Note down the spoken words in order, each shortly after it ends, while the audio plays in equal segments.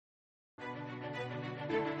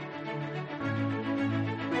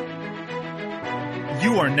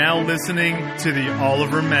You are now listening to The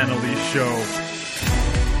Oliver Manley Show.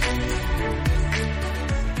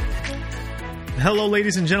 Hello,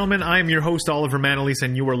 ladies and gentlemen. I am your host, Oliver Manley,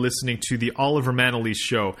 and you are listening to The Oliver Manley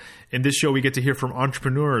Show. In this show, we get to hear from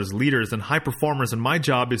entrepreneurs, leaders, and high performers, and my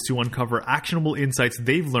job is to uncover actionable insights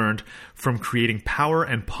they've learned from creating power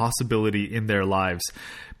and possibility in their lives.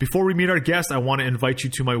 Before we meet our guest, I want to invite you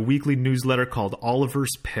to my weekly newsletter called Oliver's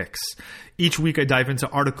Picks. Each week, I dive into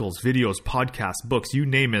articles, videos, podcasts, books, you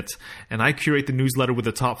name it, and I curate the newsletter with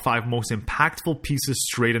the top 5 most impactful pieces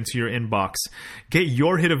straight into your inbox. Get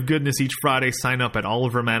your hit of goodness each Friday. Sign up at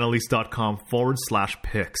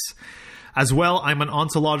olivermanalese.com/picks. As well, I'm an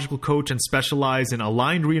ontological coach and specialize in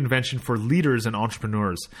aligned reinvention for leaders and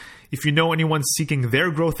entrepreneurs. If you know anyone seeking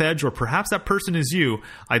their growth edge, or perhaps that person is you,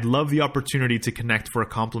 I'd love the opportunity to connect for a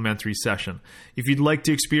complimentary session. If you'd like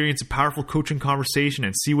to experience a powerful coaching conversation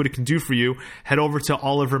and see what it can do for you, head over to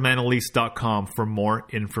olivermanalese.com for more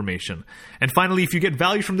information. And finally, if you get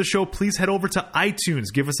value from the show, please head over to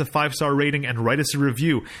iTunes, give us a 5-star rating, and write us a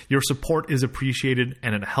review. Your support is appreciated,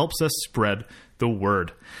 and it helps us spread the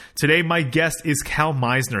word. Today, my guest is Cal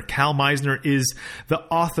Misener. Cal Misener is the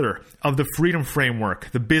author of The Freedom Framework,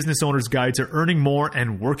 The Business Owner's Guide to Earning More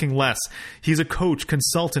and Working Less. He's a coach,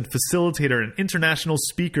 consultant, facilitator, and international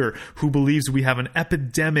speaker who believes we have an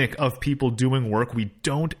epidemic of people doing work we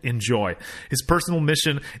don't enjoy. His personal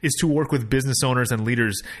mission is to work with business owners and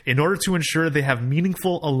leaders in order to ensure they have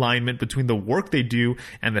meaningful alignment between the work they do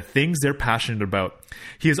and the things they're passionate about.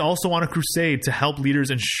 He is also on a crusade to help leaders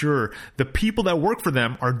ensure the people that work for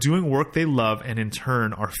them are doing work they love and in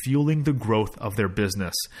turn are fueling the growth of their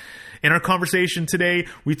business. In our conversation today,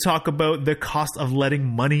 we talk about the cost of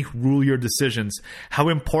letting money rule your decisions, how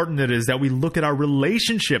important it is that we look at our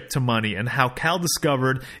relationship to money, and how Cal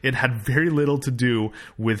discovered it had very little to do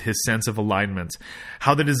with his sense of alignment,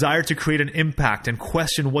 how the desire to create an impact and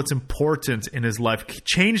question what's important in his life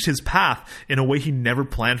changed his path in a way he never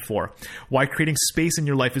planned for, why creating space in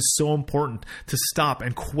your life is so important to stop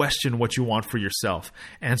and question what you want for yourself,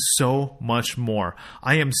 and so much more.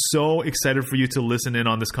 I am so excited for you to listen in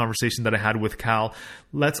on this conversation that I had with Cal.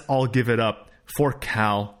 Let's all give it up for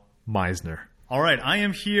Cal Misener. All right, I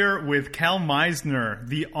am here with Cal Misener,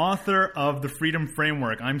 the author of The Freedom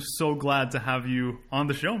Framework. I'm so glad to have you on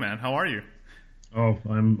the show, man. How are you? Oh,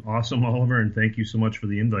 I'm awesome, Oliver, and thank you so much for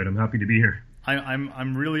the invite. I'm happy to be here.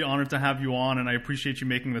 I'm really honored to have you on, and I appreciate you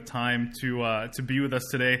making the time to be with us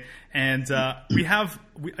today. And we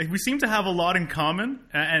seem to have a lot in common.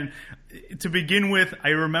 And to begin with, I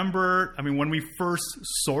remember, when we first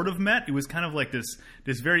sort of met, it was kind of like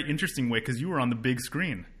this very interesting way because you were on the big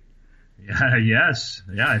screen. Yeah, yes,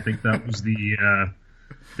 yeah. I think that was the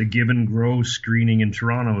Give and Grow screening in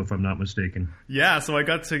Toronto, if I'm not mistaken. Yeah, so I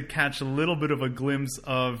got to catch a little bit of a glimpse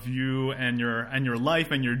of you and your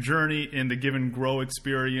life and your journey in the Give and Grow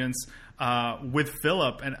experience with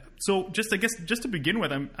Philip. And so, just to begin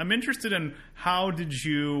with, I'm interested in how did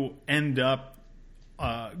you end up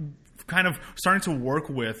kind of starting to work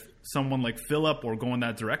with someone like Philip or go in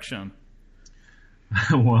that direction?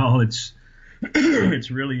 Well, it's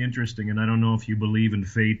really interesting, and I don't know if you believe in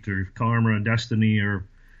fate or karma or destiny or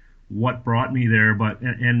what brought me there,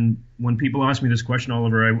 and when people ask me this question,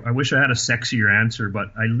 Oliver, I wish I had a sexier answer,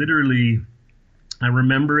 but I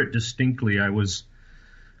remember it distinctly. I was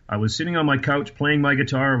sitting on my couch playing my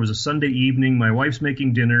guitar. It was a Sunday evening. My wife's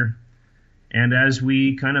making dinner, and as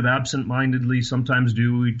we kind of absent-mindedly sometimes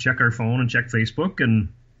do, we check our phone and check Facebook,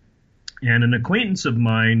 and an acquaintance of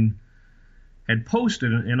mine had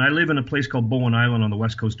posted, and I live in a place called Bowen Island on the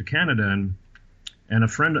west coast of Canada, and an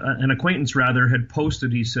acquaintance had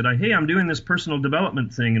posted. He said, "Hey, I'm doing this personal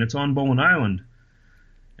development thing, and it's on Bowen Island."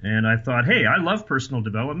 And I thought, hey, I love personal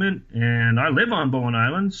development, and I live on Bowen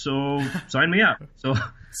Island, so sign me up. So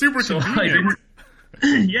super convenient.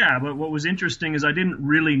 Yeah, but what was interesting is I didn't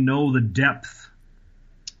really know the depth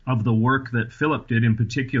of the work that Philip did in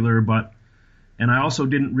particular, and I also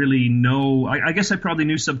didn't really know, I guess I probably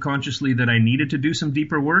knew subconsciously that I needed to do some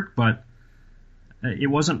deeper work, but it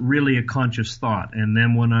wasn't really a conscious thought. And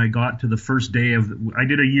then when I got to the first day I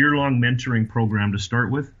did a year-long mentoring program to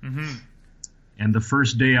start with. Mm-hmm. And the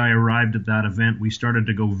first day I arrived at that event, we started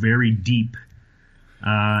to go very deep.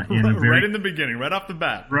 Right in the beginning, right off the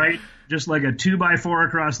bat. Right, just like a 2x4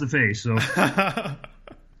 across the face.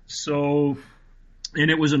 So,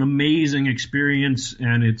 and it was an amazing experience,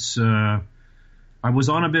 and I was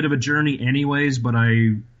on a bit of a journey anyways, but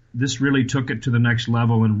this really took it to the next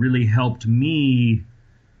level and really helped me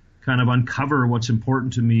kind of uncover what's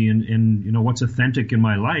important to me and what's authentic in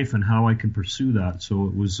my life and how I can pursue that. So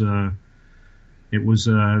it was it was,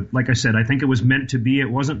 like I said, I think it was meant to be.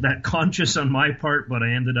 It wasn't that conscious on my part, but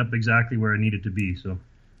I ended up exactly where I needed to be. So,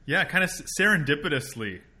 yeah, kind of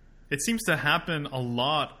serendipitously. It seems to happen a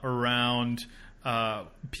lot around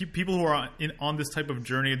people who are on this type of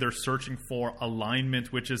journey. They're searching for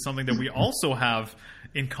alignment, which is something that we also have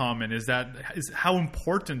in common. Is how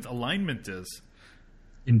important alignment is.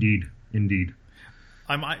 Indeed.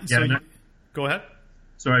 Go ahead.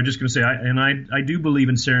 So I'm just going to say, I do believe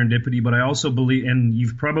in serendipity, but I also believe, and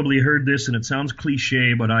you've probably heard this, and it sounds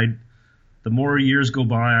cliche, but the more years go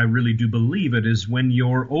by, I really do believe it, is when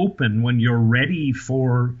you're open, when you're ready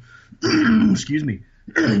for, excuse me,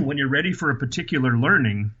 when you're ready for a particular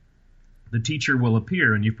learning, the teacher will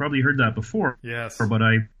appear, and you've probably heard that before. Yes. But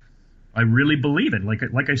I really believe it.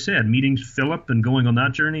 Like I said, meeting Philip and going on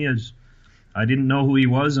that journey I didn't know who he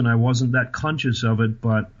was, and I wasn't that conscious of it,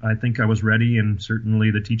 but I think I was ready, and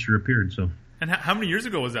certainly the teacher appeared. So. And how many years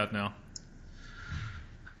ago was that now?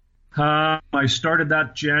 I started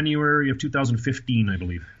that January of 2015, I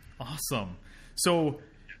believe. Awesome. So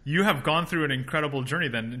you have gone through an incredible journey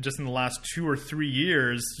then. Just in the last 2 or 3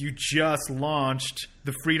 years, you just launched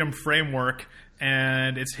the Freedom Framework,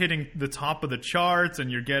 and it's hitting the top of the charts,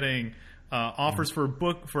 and you're getting offers for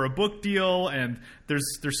a book deal, and there's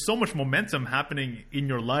so much momentum happening in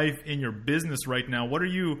your life, in your business right now. What are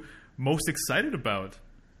you most excited about?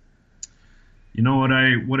 You know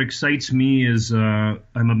what excites me is I'm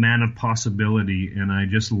a man of possibility, and I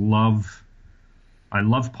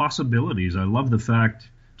love possibilities. I love the fact,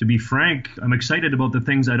 to be frank, I'm excited about the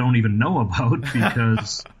things I don't even know about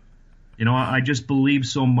because I just believe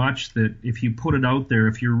so much that if you put it out there,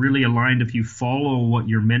 if you're really aligned, if you follow what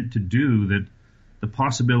you're meant to do, that the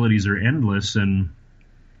possibilities are endless. And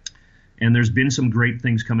there's been some great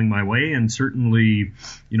things coming my way. And certainly,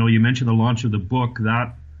 you mentioned the launch of the book.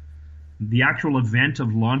 That the actual event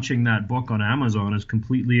of launching that book on Amazon has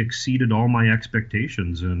completely exceeded all my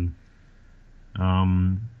expectations. And,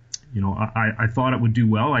 I thought it would do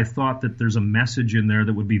well. I thought that there's a message in there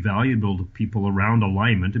that would be valuable to people around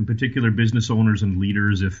alignment, in particular business owners and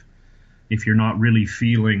leaders. If you're not really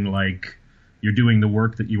feeling like you're doing the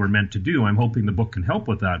work that you were meant to do, I'm hoping the book can help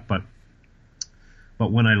with that. But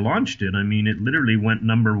when I launched it, it literally went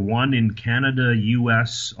number 1 in Canada,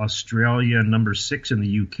 US, Australia, and number 6 in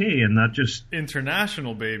the UK, and that just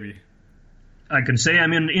international, baby. I can say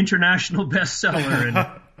I'm an international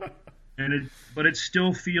bestseller, but it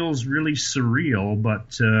still feels really surreal.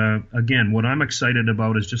 But again, what I'm excited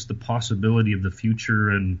about is just the possibility of the future,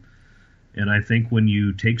 and I think when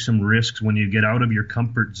you take some risks, when you get out of your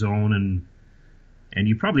comfort zone, and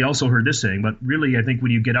you probably also heard this saying, but really I think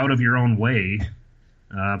when you get out of your own way,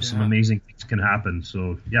 some amazing things can happen.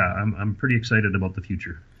 So yeah, I'm pretty excited about the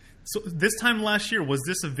future. So this time last year, was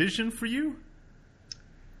this a vision for you?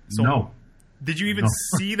 No. Did you even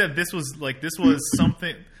see that this was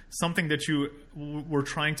something that you were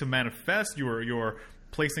trying to manifest? You're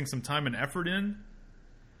placing some time and effort in?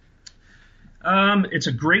 It's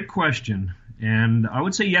a great question, and I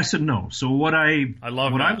would say yes and no. So what I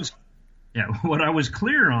was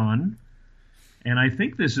clear on, and I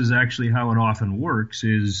think this is actually how it often works,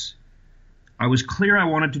 is I was clear I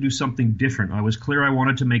wanted to do something different. I was clear I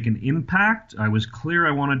wanted to make an impact. I was clear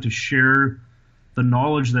I wanted to share the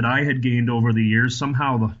knowledge that I had gained over the years,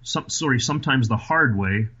 sometimes the hard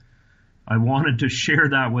way. I wanted to share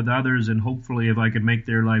that with others, and hopefully if I could make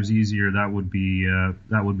their lives easier, that would be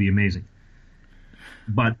amazing.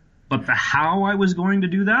 But the how I was going to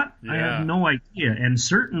do that, I had no idea. And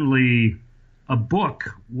certainly a book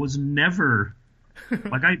was never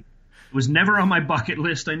it was never on my bucket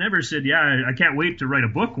list. I never said, I can't wait to write a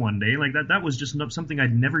book one day. Like that was just something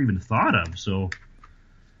I'd never even thought of. So,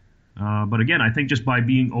 but again, I think just by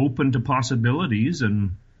being open to possibilities,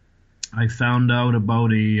 and I found out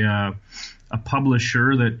about a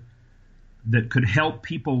publisher that could help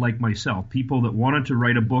people like myself, people that wanted to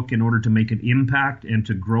write a book in order to make an impact and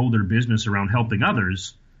to grow their business around helping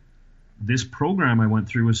others. This program I went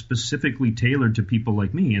through was specifically tailored to people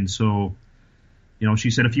like me. And so,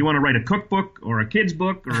 she said, if you want to write a cookbook or a kid's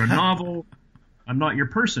book or a novel, I'm not your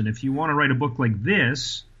person. If you want to write a book like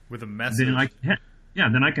this with a message, then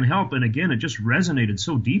I can help. And again, it just resonated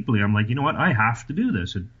so deeply. I'm like, you know what? I have to do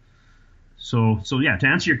this. So yeah, to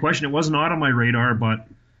answer your question, it was not on my radar, but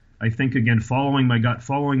I think, again, following my gut,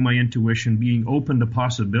 following my intuition, being open to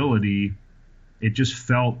possibility, it just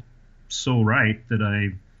felt so right that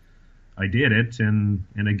I did it. And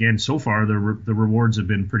again, so far, the rewards have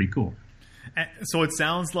been pretty cool. So it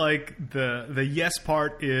sounds like the yes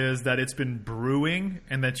part is that it's been brewing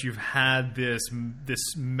and that you've had this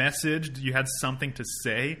message, you had something to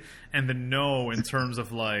say, and the no in terms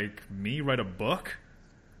of like me write a book.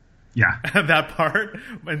 Yeah. That part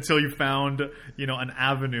until you found, an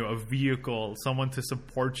avenue, a vehicle, someone to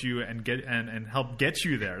support you and get and help get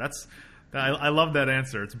you there. I love that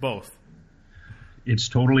answer. It's both. It's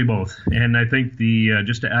totally both. And I think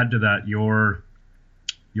just to add to that, your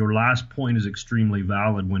last point is extremely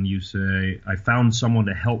valid when you say, I found someone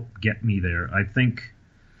to help get me there. I think,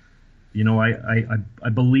 I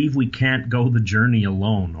believe we can't go the journey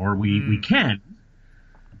alone, or we can.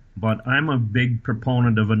 But I'm a big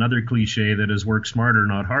proponent of another cliche that is work smarter,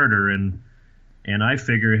 not harder. And I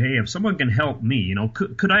figure, hey, if someone can help me,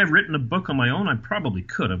 could I have written a book on my own? I probably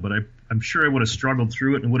could have, but I'm sure I would have struggled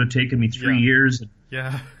through it and would have taken me 3 years.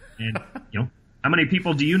 Yeah. And, how many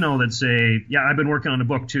people do you know that say, yeah, I've been working on a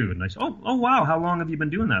book too? And I say, oh, wow, how long have you been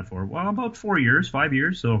doing that for? Well, about 4 years, 5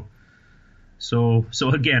 years. So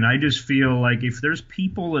again, I just feel like if there's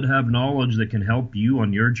people that have knowledge that can help you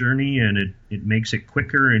on your journey and it makes it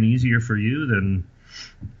quicker and easier for you, then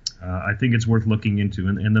I think it's worth looking into.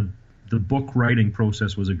 And the book writing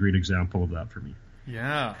process was a great example of that for me.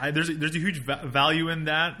 Yeah, there's a huge value in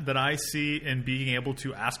that I see in being able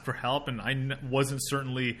to ask for help, and I wasn't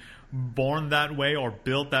certainly born that way or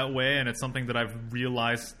built that way, and it's something that I've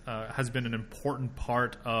realized has been an important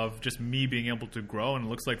part of just me being able to grow, and it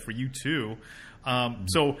looks like for you too.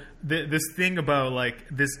 So this thing about like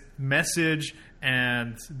this message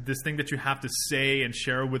and this thing that you have to say and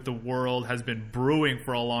share with the world has been brewing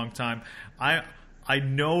for a long time. I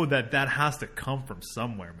know that has to come from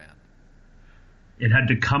somewhere, man. It had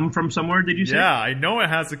to come from somewhere, did you say? Yeah, I know it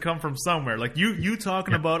has to come from somewhere. Like you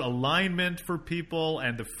talking about alignment for people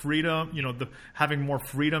and the freedom, having more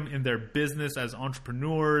freedom in their business as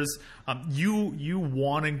entrepreneurs. You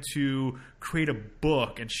wanting to create a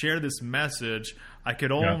book and share this message, I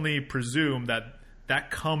could only presume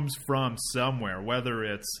that comes from somewhere, whether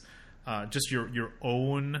it's just your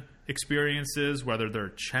own experiences, whether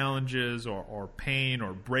they're challenges or pain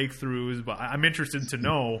or breakthroughs. But I'm interested to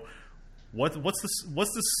know what's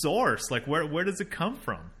the source? Like where does it come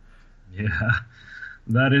from? Yeah,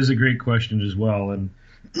 that is a great question as well. And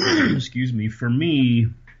excuse me, for me,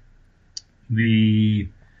 it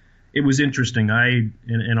was interesting.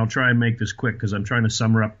 And I'll try and make this quick because I'm trying to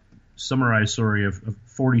summarize a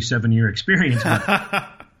 47-year experience.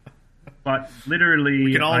 But literally,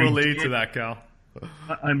 we can all relate to that, Cal.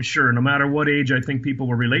 I'm sure, no matter what age, I think people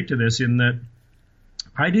will relate to this in that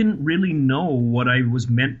I didn't really know what I was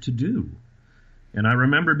meant to do. And I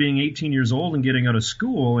remember being 18 years old and getting out of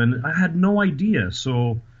school, and I had no idea.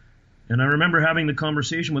 And I remember having the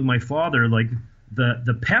conversation with my father, like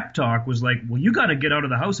the pep talk was like, well, you got to get out of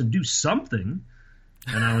the house and do something.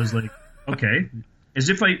 And I was like, okay. As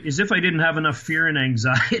if I didn't have enough fear and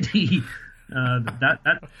anxiety.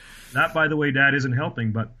 That, by the way, Dad, isn't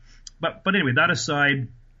helping. But anyway, that aside,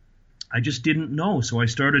 I just didn't know. So I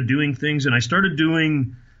started doing things, and I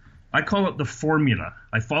call it the formula.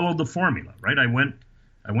 I followed the formula, right? I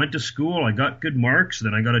went to school, I got good marks,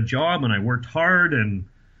 then I got a job, and I worked hard, and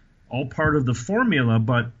all part of the formula.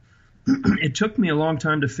 But it took me a long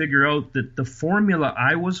time to figure out that the formula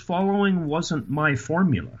I was following wasn't my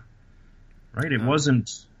formula, right? It wasn't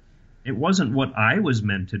what I was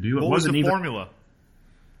meant to do. What was the formula?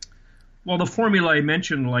 Well, the formula I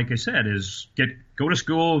mentioned, like I said, is go to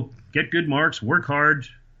school, get good marks, work hard,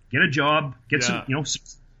 get a job, get some,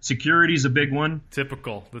 security is a big one. The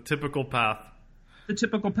typical path. The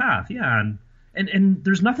typical path, yeah. And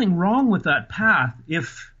there's nothing wrong with that path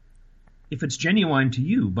if it's genuine to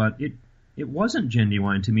you, but it wasn't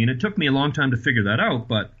genuine to me, and it took me a long time to figure that out.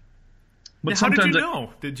 But now, how did you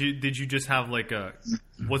know? Did you just have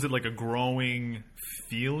was it like a growing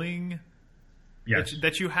feeling? Yes.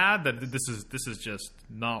 That you had that this is just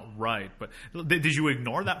not right. But did you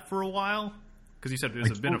ignore that for a while? Because you said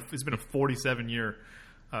it's been a 47-year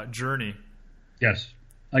journey. Yes,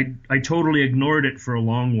 I totally ignored it for a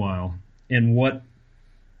long while. And what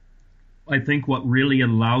really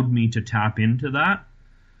allowed me to tap into that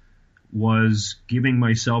was giving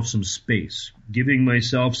myself some space, giving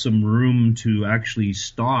myself some room to actually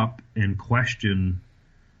stop and question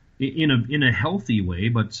in a healthy way,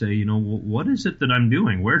 but say, what is it that I'm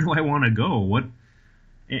doing? Where do I want to go?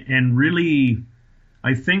 And really,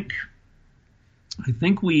 I think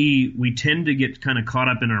we tend to get kind of caught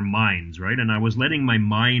up in our minds, right? And I was letting my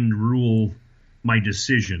mind rule my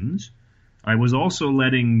decisions. I was also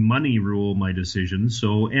letting money rule my decisions.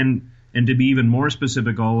 So, and to be even more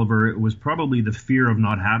specific, Oliver, it was probably the fear of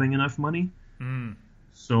not having enough money.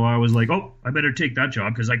 So I was like, oh, I better take that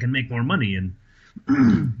job because I can make more money. And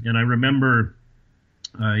and I remember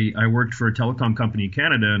I worked for a telecom company in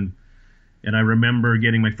Canada, and I remember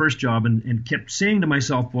getting my first job and kept saying to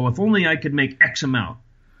myself, well, if only I could make X amount.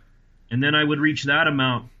 And then I would reach that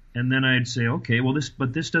amount, and then I'd say, okay, well,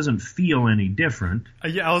 this doesn't feel any different.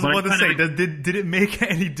 Yeah, I was about to say, did it make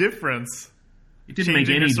any difference? It didn't make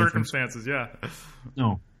any circumstances, difference. Yeah.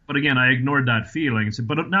 No. But again, I ignored that feeling and said,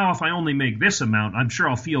 but now if I only make this amount, I'm sure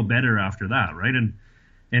I'll feel better after that, right?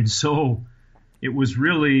 And so it was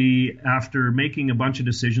really after making a bunch of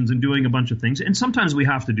decisions and doing a bunch of things, and sometimes we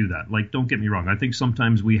have to do that. Like, don't get me wrong. I think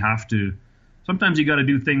sometimes you got to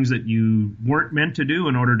do things that you weren't meant to do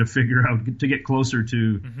in order to figure out, to get closer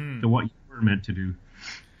to what you were meant to do.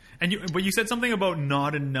 But you said something about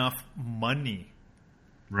not enough money.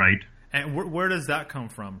 Right. And where does that come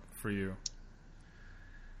from for you?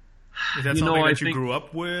 Is that something that you grew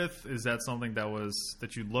up with? Is that something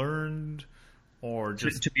that you learned, or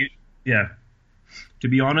just to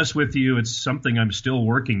be honest with you, it's something I'm still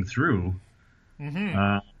working through.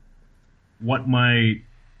 What my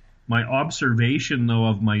observation, though,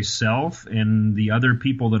 of myself and the other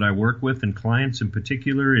people that I work with and clients in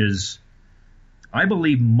particular is, I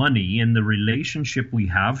believe money and the relationship we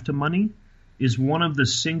have to money is one of the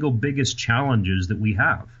single biggest challenges that we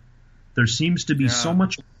have. There seems to be so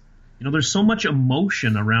much. There's so much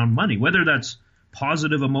emotion around money, whether that's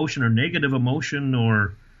positive emotion or negative emotion,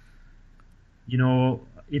 or,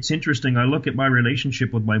 it's interesting. I look at my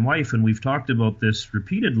relationship with my wife, and we've talked about this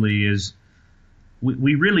repeatedly, is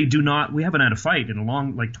we really we haven't had a fight in a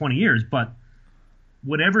long, 20 years, but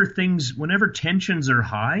whenever tensions are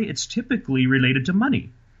high, it's typically related to money.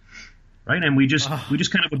 Right. And we just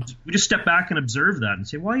step back and observe that and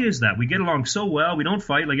say, why is that? We get along so well. We don't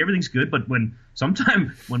fight, everything's good. But when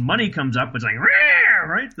money comes up, it's like,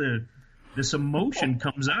 right. This emotion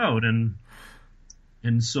comes out.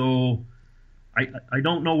 And so I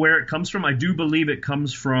don't know where it comes from. I do believe it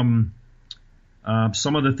comes from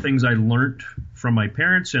some of the things I learned from my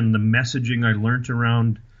parents and the messaging I learned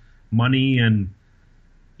around money, and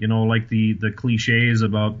the cliches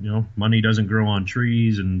about, money doesn't grow on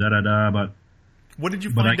trees and da-da-da. But what did you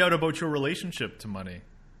find out about your relationship to money?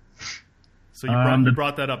 So you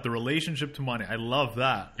brought that up, the relationship to money. I love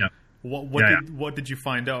that. Yeah. What did you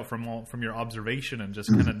find out from your observation and just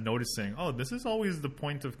kind of noticing, this is always the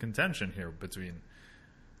point of contention here between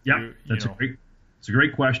it's a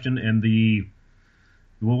great question. And the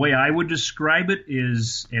way I would describe it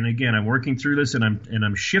is, and again, I'm working through this and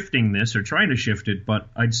I'm shifting this or trying to shift it, but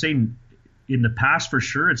I'd say in the past, for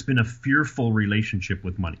sure, it's been a fearful relationship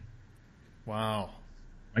with money. Wow.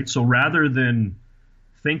 Right. So rather than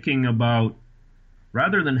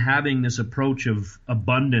having this approach of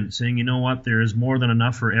abundance, saying, you know what, there is more than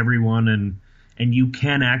enough for everyone, and you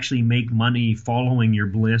can actually make money following your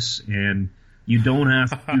bliss, and you don't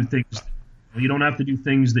have to do things. You don't have to do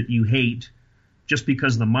things that you hate just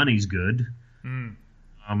because the money's good.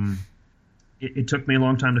 It took me a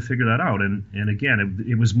long time to figure that out. And again,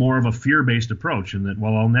 it was more of a fear-based approach, and that,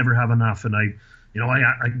 well, I'll never have enough. And I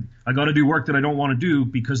got to do work that I don't want to do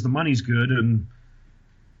because the money's good. And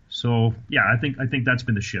so, I think that's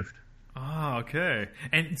been the shift. Ah, okay.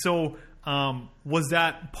 And so, was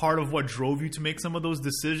that part of what drove you to make some of those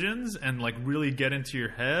decisions and really get into your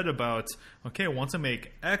head about, okay, once I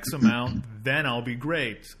make X amount, then I'll be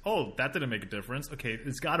great. Oh, that didn't make a difference. Okay,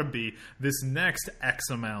 it's got to be this next X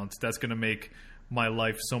amount that's going to make my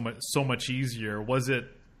life so much easier. Was it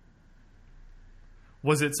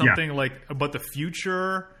something about the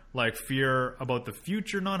future, fear about the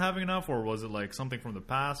future not having enough, or was it something from the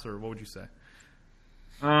past, or what would you say?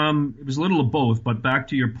 It was a little of both, but back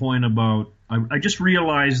to your point about, I just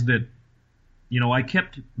realized that, I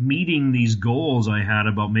kept meeting these goals I had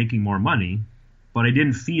about making more money, but I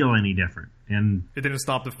didn't feel any different. And it didn't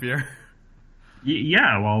stop the fear?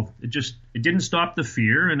 Well, it didn't stop the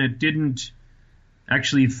fear, and it didn't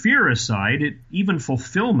actually, fear aside, even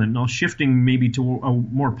fulfillment, now shifting maybe to a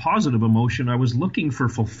more positive emotion, I was looking for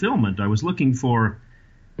fulfillment. I was looking for,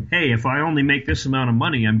 hey, if I only make this amount of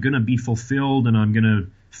money, I'm going to be fulfilled and I'm going to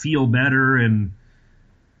feel better. And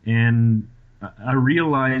I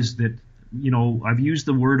realized that, I've used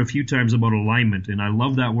the word a few times about alignment, and I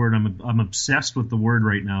love that word. I'm obsessed with the word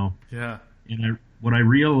right now. Yeah. And what I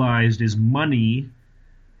realized is money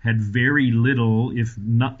had very little, if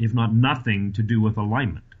not nothing, to do with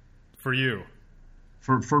alignment. For you.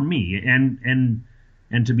 For me. And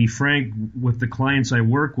to be frank, with the clients I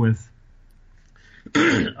work with,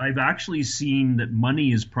 I've actually seen that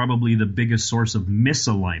money is probably the biggest source of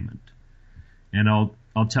misalignment. And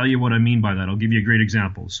I'll tell you what I mean by that. I'll give you a great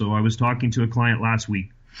example. So I was talking to a client last week.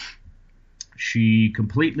 She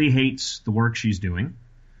completely hates the work she's doing.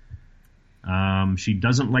 She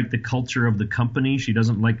doesn't like the culture of the company. She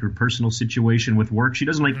doesn't like her personal situation with work. She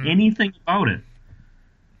doesn't like anything about it.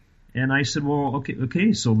 And I said, well,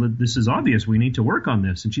 okay, so this is obvious. We need to work on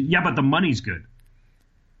this. And she, yeah, but the money's good.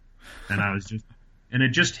 And and it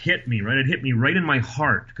just hit me, right? It hit me right in my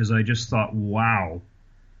heart because I just thought, wow,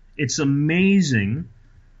 it's amazing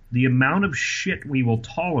the amount of shit we will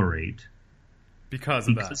tolerate because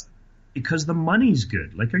the money's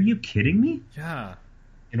good. Like, are you kidding me? Yeah.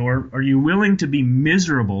 Or are you willing to be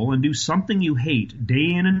miserable and do something you hate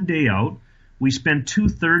day in and day out? We spend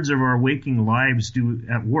 2/3 of our waking lives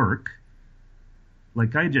at work.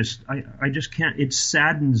 Like, I just can't. It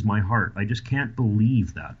saddens my heart. I just can't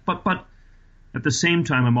believe that. But at the same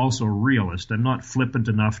time, I'm also a realist. I'm not flippant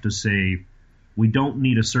enough to say we don't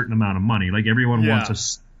need a certain amount of money. Like, everyone wants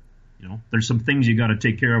us. There's some things you got to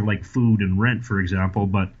take care of, like food and rent, for example.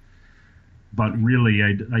 But really,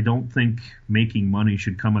 I don't think making money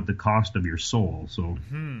should come at the cost of your soul. So.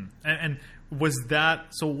 And was that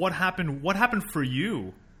so? What happened? What happened for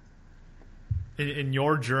you in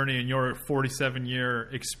your journey, in your 47-year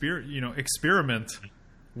experiment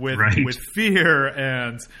with fear,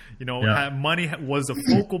 and money was a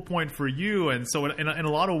focal point for you, and so in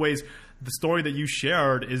a lot of ways, the story that you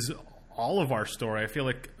shared is all of our story. I feel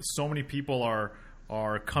like so many people are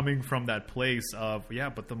coming from that place of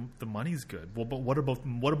but the money's good. Well, but what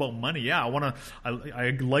about money? Yeah,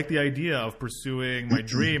 I like the idea of pursuing my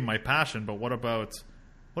dream, my passion, but what about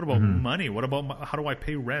money? What about how do I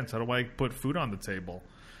pay rent? How do I put food on the table?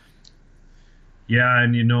 Yeah,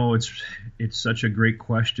 and it's such a great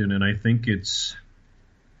question, and I think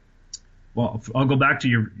I'll go back to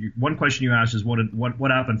your one question you asked is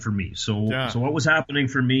what happened for me. So what was happening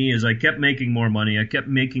for me is I kept making more money. I kept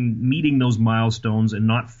meeting those milestones and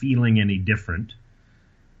not feeling any different.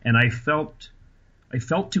 And I felt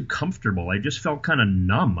too comfortable. I just felt kind of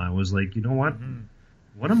numb. I was like, you know what?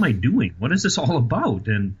 What am I doing? What is this all about?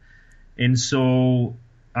 And so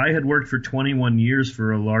I had worked for 21 years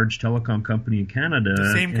for a large telecom company in Canada.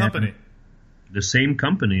 The same company. The same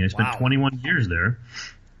company. I spent 21 years there.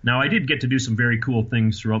 Now, I did get to do some very cool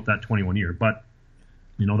things throughout that 21 year, but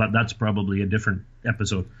that's probably a different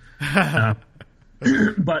episode.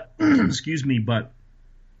 But excuse me, but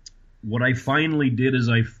what I finally did is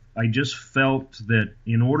I just felt that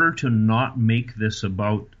in order to not make this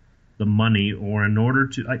about the money, or in order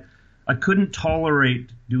to I couldn't tolerate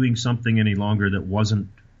doing something any longer that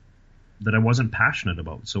I wasn't passionate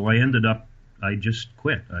about. So I just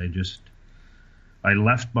quit. I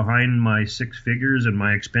left behind my 6 figures and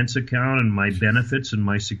my expense account and my benefits and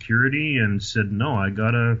my security and said, no, I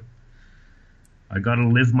gotta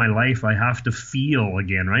live my life. I have to feel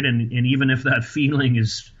again, right? And even if that feeling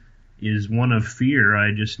is one of fear,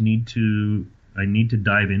 I need to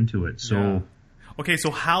dive into it. So, okay.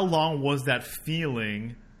 So how long was that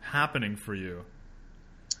feeling happening for you?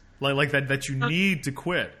 Like that you need to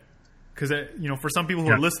quit? Because for some people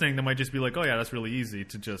who are listening, they might just be like, oh yeah, that's really easy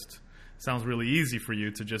to just. Sounds really easy for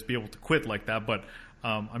you to just be able to quit like that, but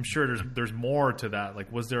I'm sure there's more to that.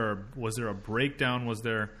 Like, was there a breakdown? Was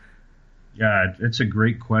there? Yeah, it's a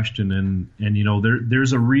great question, and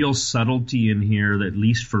there's a real subtlety in here that, at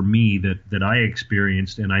least for me, that I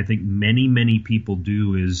experienced, and I think many people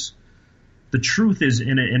do. Is the truth is,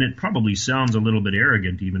 and it probably sounds a little bit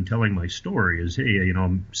arrogant even telling my story. Is, hey,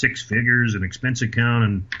 6 figures, an expense account,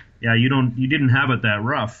 and you didn't have it that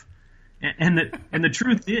rough. And the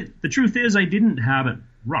truth is, I didn't have it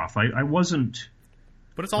rough. I wasn't.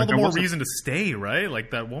 But it's all the more reason to stay, right?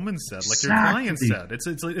 Like that woman said, like your client said.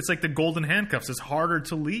 It's like the golden handcuffs. It's harder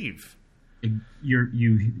to leave.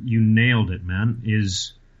 You nailed it, man.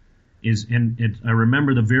 I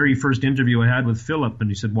remember the very first interview I had with Philip, and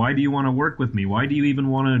he said, "Why do you want to work with me? Why do you even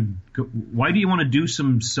want to? Why do you want to do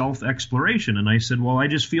some self exploration?" And I said, "Well, I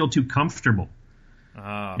just feel too comfortable."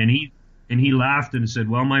 And he laughed and said,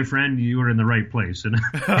 "Well, my friend, you were in the right place."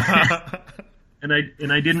 And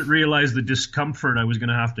I didn't realize the discomfort I was going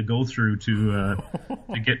to have to go through to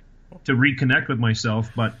reconnect with myself.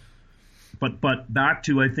 But back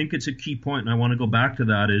to, I think it's a key point, and I want to go back to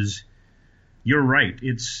that. Is you're right.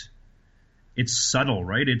 It's subtle,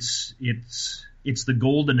 right? It's the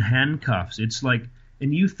golden handcuffs. It's like,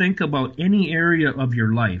 and you think about any area of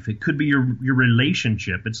your life. It could be your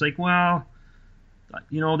relationship. It's like, well,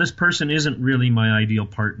 this person isn't really my ideal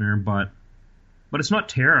partner, but it's not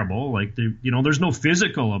terrible. Like, there's no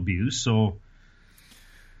physical abuse. So,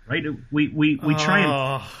 right. We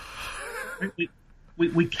try and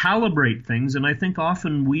we calibrate things. And I think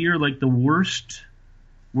often we are like the worst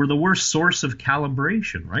we're the worst source of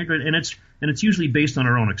calibration, right? And it's usually based on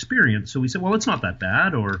our own experience. So we say, well, it's not that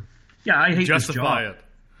bad, or yeah, I hate this job. Justify it.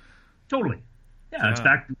 Totally. Yeah, it's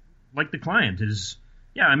back like the client is.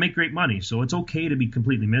 Yeah, I make great money, so it's okay to be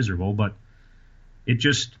completely miserable, but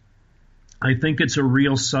I think it's a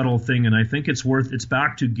real subtle thing, and I think it's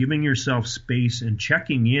back to giving yourself space and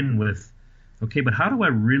checking in with, okay, but how do I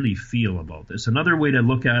really feel about this? Another way to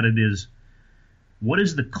look at it is, what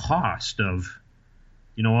is the cost of,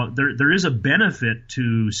 there is a benefit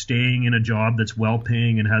to staying in a job that's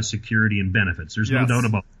well-paying and has security and benefits. There's no doubt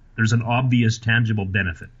about it. There's an obvious, tangible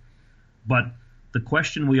benefit. But the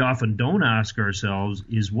question we often don't ask ourselves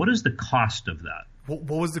is, what is the cost of that? What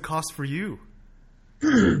was the cost for you?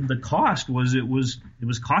 The cost was it was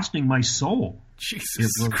costing my soul.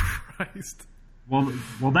 Jesus Christ. Well,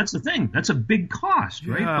 that's the thing. That's a big cost,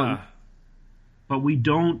 right? Yeah. But we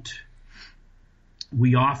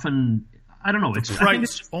often, I don't know. The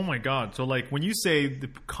price. Oh my God. So like when you say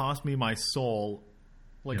it cost me my soul,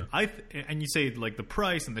 like and you say like the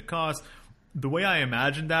price and the cost, the way I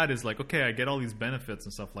imagine that is like, okay, I get all these benefits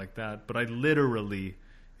and stuff like that, but I literally,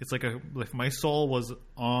 it's like if my soul was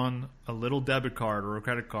on a little debit card or a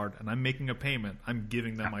credit card and I'm making a payment, I'm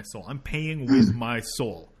giving them my soul. I'm paying with my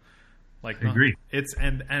soul. Like, I agree. It's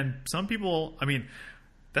and some people, I mean,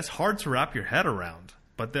 that's hard to wrap your head around.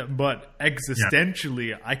 But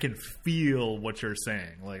existentially, I can feel what you're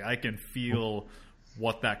saying. Like I can feel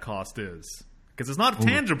what that cost is, because it's not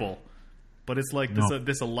tangible. But it's like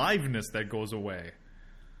this aliveness that goes away.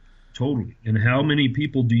 Totally. And how many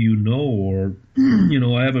people do you know, or,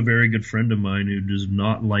 I have a very good friend of mine who does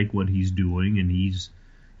not like what he's doing, and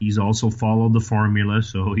he's also followed the formula,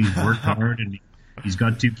 so he's worked hard, and he's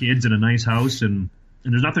got 2 kids and a nice house, and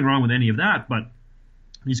there's nothing wrong with any of that, but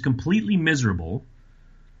he's completely miserable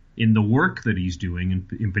in the work that he's doing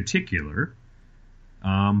in particular.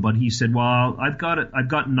 But he said, well, I've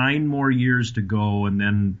got 9 more years to go, and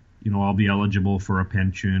then I'll be eligible for a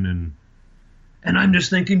pension, and I'm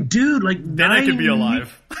just thinking, dude, like then I could be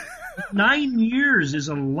alive. 9 years is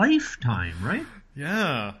a lifetime, right?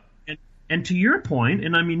 Yeah. And to your point,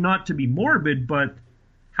 and I mean not to be morbid, but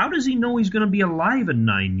how does he know he's going to be alive in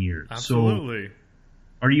 9 years? Absolutely. So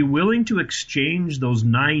are you willing to exchange those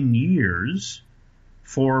 9 years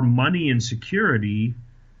for money and security?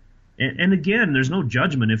 And again, there's no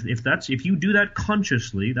judgment. If you do that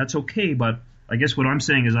consciously, that's okay, but I guess what I'm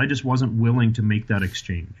saying is I just wasn't willing to make that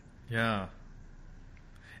exchange. Yeah.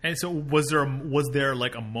 And so was there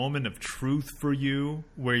like a moment of truth for you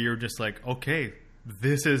where you're just like, okay,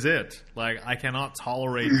 this is it. Like I cannot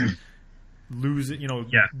tolerate losing,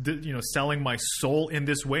 selling my soul in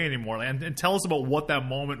this way anymore. And tell us about what that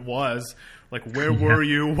moment was. Like, where were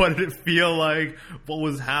you? What did it feel like? What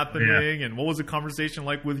was happening? Yeah. And what was the conversation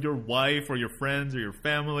like with your wife or your friends or your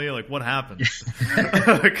family? Like, what happened?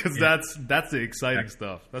 Because that's the exciting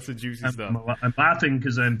stuff. That's the juicy stuff. I'm laughing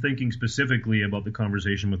because I'm thinking specifically about the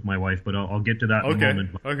conversation with my wife, but I'll get to that in a moment.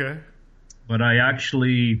 Okay. But I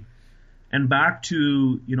actually, and back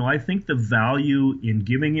to, I think the value in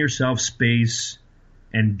giving yourself space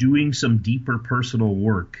and doing some deeper personal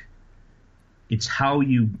work. It's how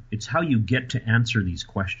you get to answer these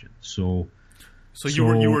questions. So you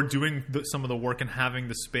were doing some of the work and having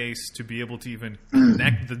the space to be able to even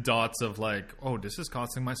connect the dots of like, oh, this is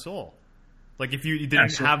costing my soul. Like if you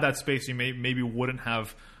didn't have that space, you maybe wouldn't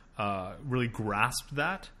have really grasped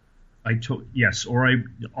that. Yes, or I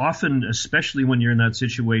often, especially when you're in that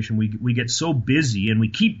situation, we get so busy and we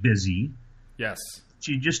keep busy. Yes,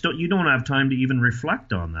 you don't have time to even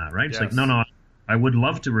reflect on that, right? It's like no, I would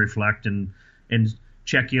love to reflect and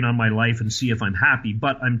check in on my life and see if I'm happy,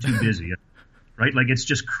 but I'm too busy, right? Like it's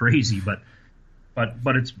just crazy, but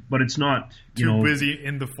it's not too busy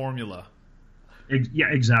in the formula. Yeah,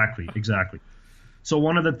 exactly. So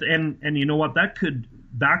one of the and you know what, that could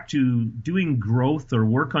back to doing growth or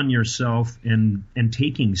work on yourself and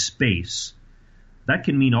taking space. That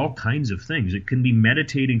can mean all kinds of things. It can be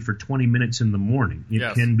meditating for 20 minutes in the morning.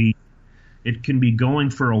 It can be going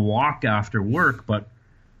for a walk after work, but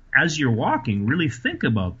as you're walking, really think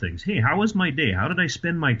about things. Hey, how was my day? How did I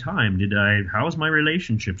spend my time? How was my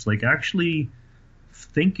relationships? Like actually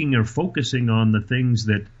thinking or focusing on the things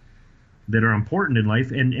that are important in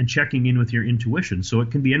life and checking in with your intuition. So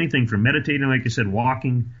it can be anything from meditating, like I said,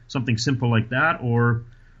 walking, something simple like that, or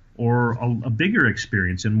a bigger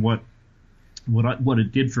experience. And what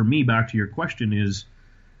it did for me, back to your question, is,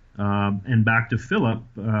 and back to Philip,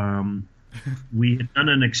 we had done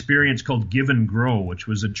an experience called Give and Grow, which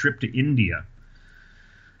was a trip to India.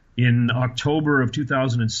 in October of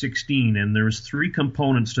 2016, and there was 3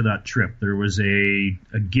 components to that trip. There was a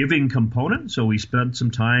giving component, so we spent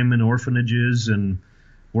some time in orphanages and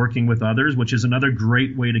working with others, which is another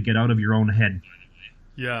great way to get out of your own head.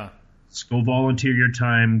 Yeah. Just go volunteer your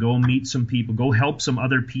time, go meet some people, go help some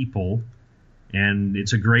other people, and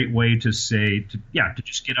it's a great way to just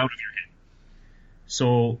get out of your head.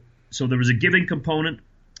 So there was a giving component.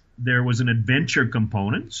 There was an adventure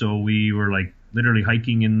component. So we were like literally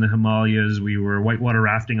hiking in the Himalayas. We were whitewater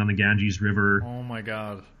rafting on the Ganges River. Oh my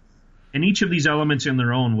God. And each of these elements in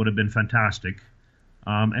their own would have been fantastic.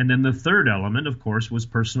 And then the third element, of course, was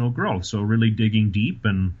personal growth. So really digging deep,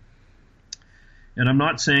 and I'm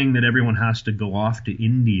not saying that everyone has to go off to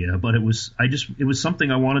India, but it was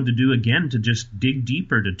something I wanted to do again, to just dig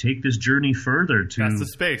deeper, to take this journey further. That's the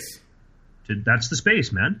space. That's the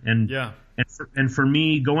space, man. And yeah. And for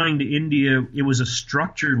me, going to India, it was a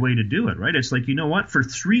structured way to do it, right? It's like, you know what? For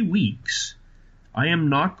 3 weeks, I am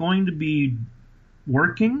not going to be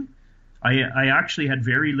working. I actually had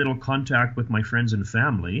very little contact with my friends and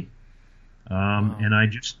family. Wow. And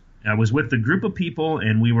I was with a group of people,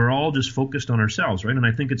 and we were all just focused on ourselves, right? And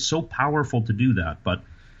I think it's so powerful to do that. But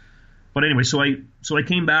anyway, so I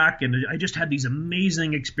came back, and I just had these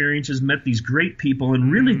amazing experiences, met these great people,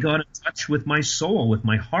 and really got in touch with my soul, with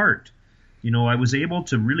my heart. You know, I was able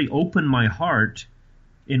to really open my heart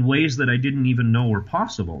in ways that I didn't even know were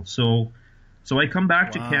possible. So I come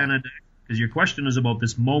back to Canada, because your question is about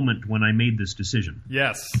this moment when I made this decision.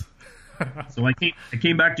 Yes. So I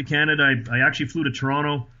came back to Canada. I actually flew to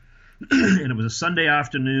Toronto, and it was a Sunday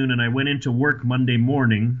afternoon, and I went into work Monday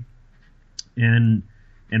morning, and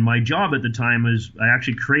my job at the time is, I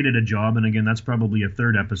actually created a job, and again, that's probably a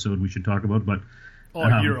third episode we should talk about, but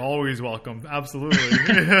you're always welcome. Absolutely.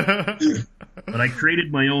 But I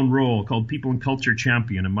created my own role called People and Culture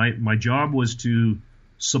Champion, and my job was to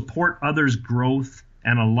support others' growth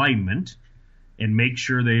and alignment, and make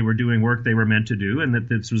sure they were doing work they were meant to do, and that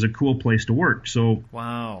this was a cool place to work. So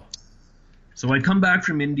wow. So I come back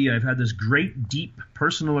from India. I've had this great, deep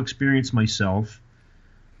personal experience myself.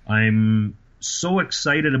 I'm so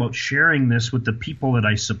excited about sharing this with the people that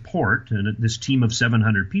I support, and this team of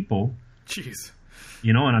 700 people. Jeez.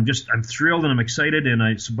 You know, and I'm thrilled and I'm excited,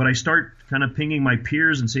 but I start kind of pinging my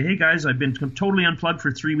peers and say, hey guys, I've been totally unplugged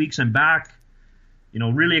for 3 weeks. I'm back, you know,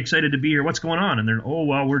 really excited to be here. What's going on? And they're,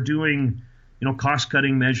 we're doing, you know, cost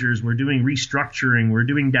cutting measures. We're doing restructuring. We're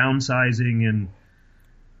doing downsizing.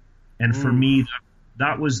 And for me,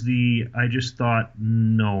 that was I just thought,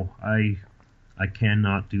 no, I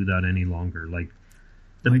cannot do that any longer. Like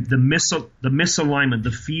the misalignment, the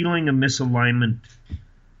feeling of misalignment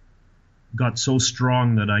got so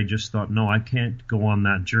strong that I just thought, no, I can't go on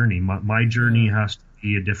that journey. My journey has to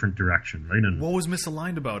be a different direction, right? And what was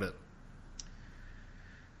misaligned about it?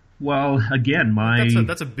 Well, again,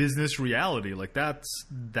 that's a business reality. Like that's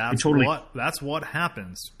what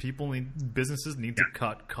happens. Businesses need to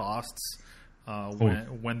cut costs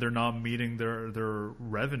when they're not meeting their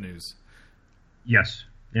revenues. Yes,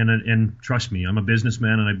 and trust me, I'm a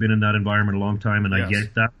businessman, and I've been in that environment a long time, and I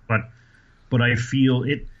get that. But I feel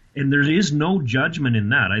it. And there is no judgment in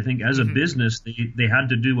that. I think as a business, they had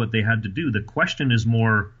to do what they had to do. The question is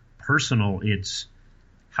more personal. It's,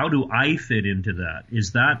 how do I fit into that?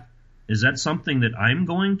 Is that something that I'm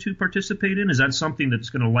going to participate in? Is that something that's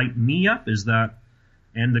going to light me up?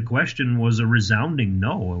 And the question was a resounding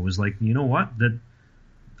no. It was like, you know what? That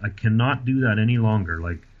I cannot do that any longer.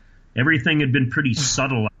 Like, everything had been pretty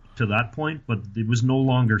subtle up to that point, but it was no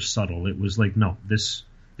longer subtle. It was like, no, this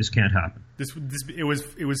can't happen. It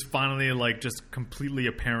was finally like just completely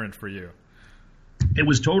apparent for you. It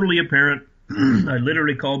was totally apparent. I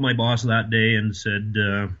literally called my boss that day and said,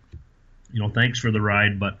 thanks for the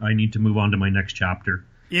ride, but I need to move on to my next chapter.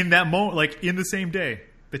 In that moment, like in the same day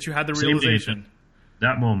that you had the realization.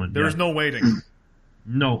 That moment. There was no waiting.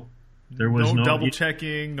 No. There was no double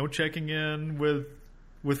checking, no checking in with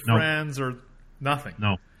friends or nothing.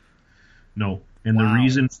 No. And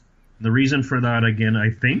the reason for that, again, I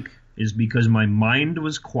think, is because my mind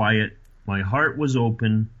was quiet, my heart was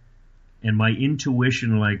open, and my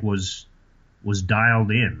intuition was dialed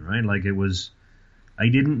in, right? Like I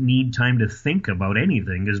didn't need time to think about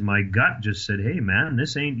anything, because my gut just said, hey man,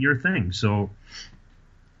 this ain't your thing. So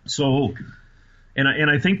and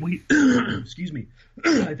I think we excuse me,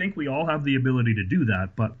 I think we all have the ability to do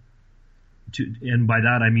that, but and by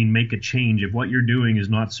that I mean make a change. If what you're doing is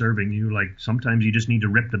not serving you, like sometimes you just need to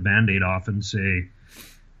rip the Band-Aid off and say,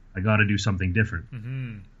 I got to do something different.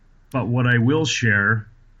 Mm-hmm. But what I will share,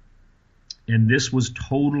 and this was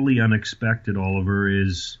totally unexpected, Oliver,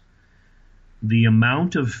 is the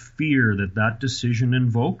amount of fear that decision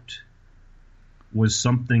invoked was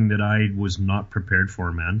something that I was not prepared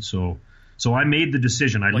for, man. So I made the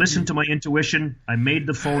decision. I listened to my intuition. I made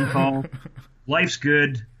the phone call. Life's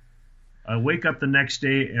good. I wake up the next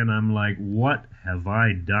day and I'm like, what have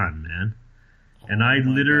I done, man? And I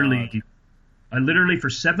literally for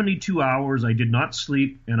 72 hours, I did not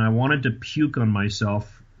sleep, and I wanted to puke on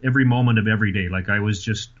myself every moment of every day. Like, I was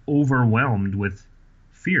just overwhelmed with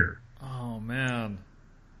fear. Oh, man.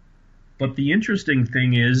 But the interesting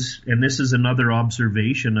thing is, and this is another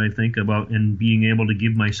observation I think about and being able to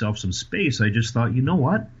give myself some space, I just thought, you know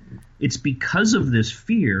what? It's because of this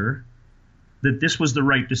fear that this was the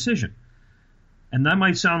right decision. And that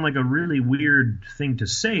might sound like a really weird thing to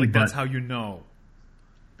say, like, but that's how you know.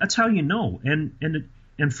 That's how you know.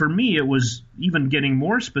 And for me, it was even getting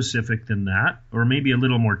more specific than that, or maybe a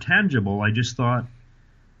little more tangible. I just thought,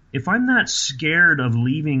 if I'm not scared of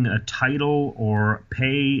leaving a title or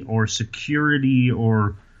pay or security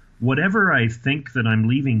or whatever I think that I'm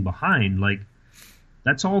leaving behind, like,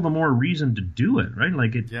 that's all the more reason to do it, right?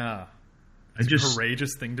 Like, it's a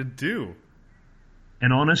courageous thing to do.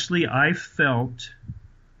 And honestly, I'm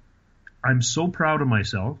so proud of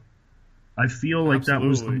myself. I feel like that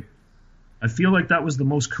was the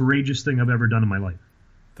most courageous thing I've ever done in my life.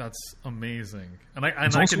 That's amazing. And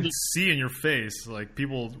I can see in your face, like,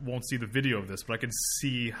 people won't see the video of this, but I can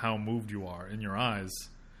see how moved you are in your eyes.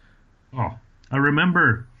 Oh, I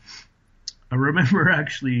remember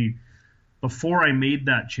actually, before I made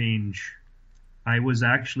that change, I was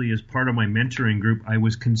actually, as part of my mentoring group, I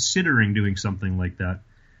was considering doing something like that.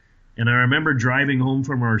 And I remember driving home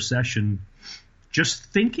from our session, just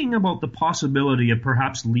thinking about the possibility of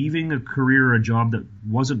perhaps leaving a career or a job that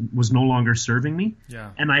was no longer serving me. Yeah.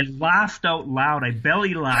 And I laughed out loud. I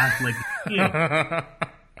belly laughed like a kid.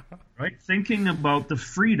 Right? Thinking about the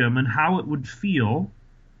freedom and how it would feel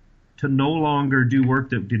to no longer do work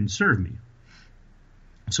that didn't serve me.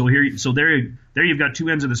 So there you've got two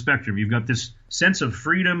ends of the spectrum. You've got this sense of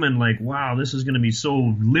freedom and like, wow, this is going to be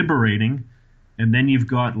so liberating. And then you've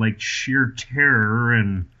got like sheer terror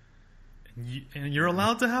and you're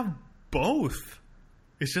allowed to have both.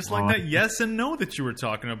 It's just like that yes and no that you were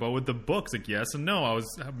talking about with the books. Like, yes and no.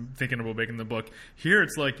 I'm thinking about making the book. Here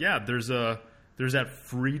it's like, yeah, there's that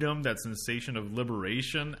freedom, that sensation of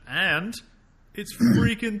liberation, and it's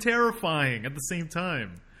freaking terrifying at the same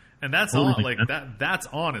time. And that's that's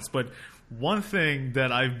honest. But one thing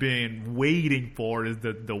that I've been waiting for is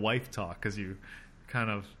the wife talk, because you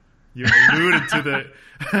alluded to the.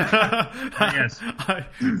 Yes.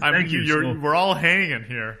 Thank you. We're all hanging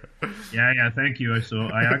here. Yeah. Thank you. So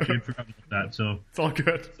I actually forgot about that. So it's all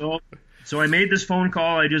good. So I made this phone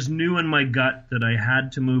call. I just knew in my gut that I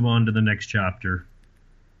had to move on to the next chapter.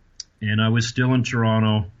 And I was still in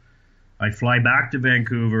Toronto. I fly back to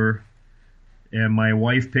Vancouver, and my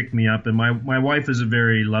wife picked me up. And my wife is a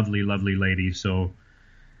very lovely, lovely lady. So.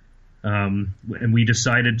 And we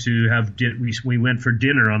decided to have we went for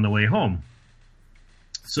dinner on the way home.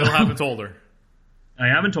 So I haven't told her. I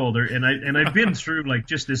haven't told her, and I've been through like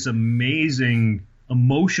just this amazing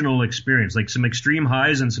emotional experience, like some extreme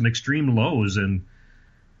highs and some extreme lows,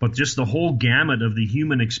 but just the whole gamut of the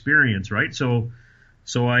human experience, right? So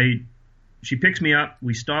she picks me up.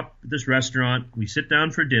 We stop at this restaurant. We sit down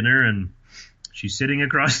for dinner, and she's sitting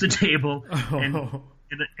across the table,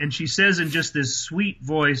 and she says in just this sweet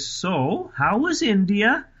voice, "So, how was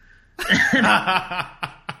India?"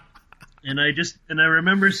 And I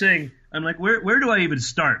remember saying, I'm like, where do I even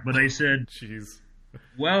start? But I said, "Jeez,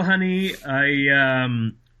 well, honey,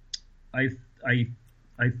 I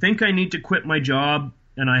think I need to quit my job,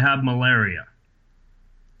 and I have malaria."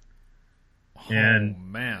 Oh,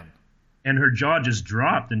 man. And her jaw just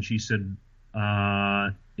dropped, and she said,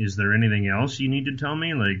 "Is there anything else you need to tell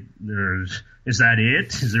me? Like, is that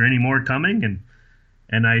it? Is there any more coming?"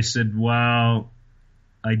 And I said, "Well,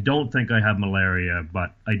 I don't think I have malaria,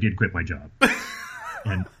 but I did quit my job."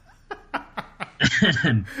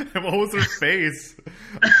 and what was her face?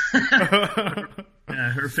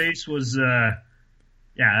 Her face was,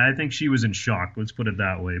 I think she was in shock. Let's put it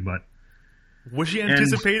that way. But was she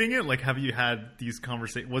anticipating it? Like, have you had these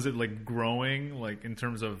conversations? Was it like growing, like in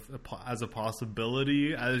terms of as a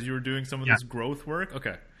possibility as you were doing some of this growth work?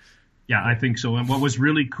 Okay. Yeah, I think so. And what was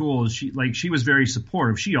really cool is she was very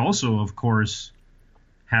supportive. She also, of course,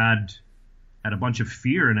 had a bunch of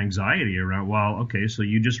fear and anxiety around, well, okay, so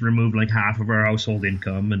you just removed like half of our household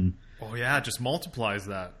income, and it just multiplies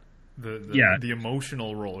that the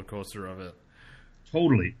emotional roller coaster of it.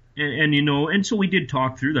 Totally. And so we did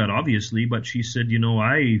talk through that, obviously, but she said,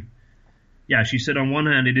 yeah, she said on one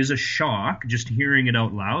hand it is a shock just hearing it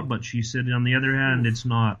out loud, but she said on the other hand it's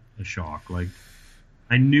not a shock. Like,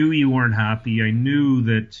 I knew you weren't happy. I knew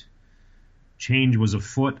that change was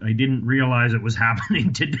afoot. I didn't realize it was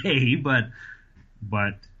happening today, but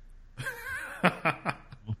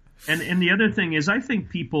and the other thing is, I think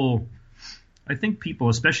people,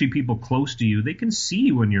 especially people close to you, they can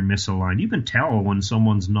see when you're misaligned. You can tell when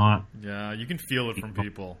someone's not. Yeah, you can feel it from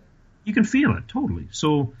people. You can feel it, totally.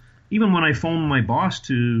 So even when I phoned my boss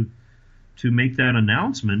to make that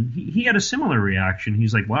announcement, he had a similar reaction.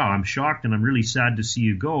 He's like, wow, I'm shocked and I'm really sad to see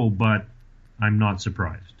you go, but I'm not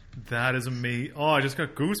surprised. That is amazing. Oh, I just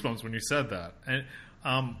got goosebumps when you said that. And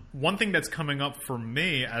one thing that's coming up for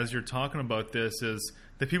me as you're talking about this is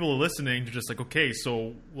the people are listening to just like, okay,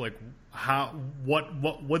 so like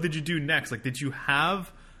what did you do next? Like, did you have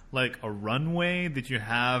like a runway? Did you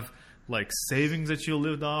have like savings that you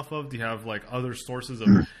lived off of? Do you have like other sources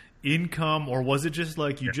of income, or was it just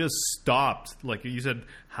like you just stopped? Like you said,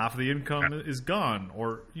 half of the income is gone,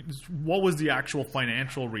 or what was the actual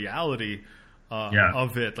financial reality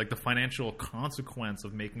of it? Like the financial consequence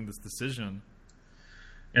of making this decision?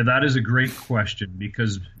 And that is a great question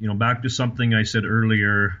because, back to something I said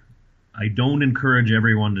earlier, I don't encourage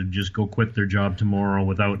everyone to just go quit their job tomorrow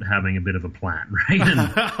without having a bit of a plan, right? And,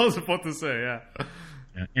 I was about to say,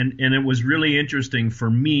 yeah. And it was really interesting for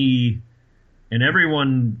me, and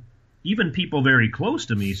everyone, even people very close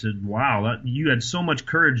to me, said, wow, you had so much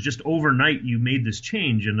courage. Just overnight you made this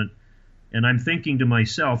change. And I'm thinking to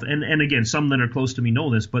myself, and again, some that are close to me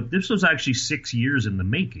know this, but this was actually 6 years in the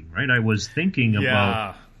making, right? I was thinking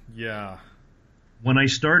about when I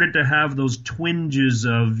started to have those twinges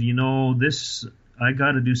of, this, I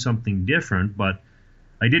got to do something different, but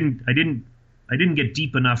I didn't get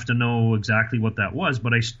deep enough to know exactly what that was,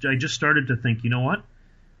 but I just started to think, you know what?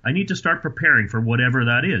 I need to start preparing for whatever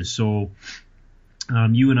that is. So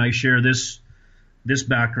you and I share this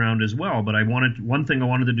background as well, but one thing I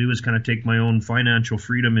wanted to do is kind of take my own financial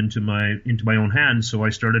freedom into my own hands. So I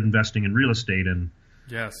started investing in real estate, and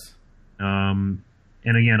yes,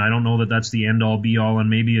 and again, I don't know that that's the end all be all, and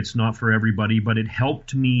maybe it's not for everybody, but it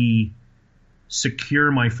helped me secure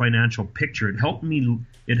my financial picture. It helped me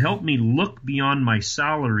look beyond my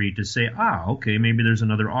salary to say, okay, maybe there's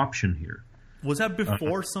another option here. Was that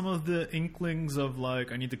before some of the inklings of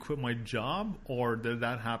like I need to quit my job, or did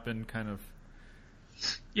that happen kind of?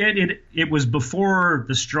 Yeah, it was before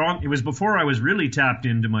it was before I was really tapped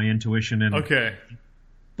into my intuition, and okay,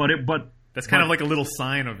 but that's kind of like a little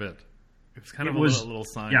sign of it. It's kind of a little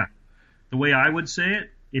sign. Yeah, the way I would say it,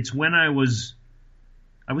 it's when I was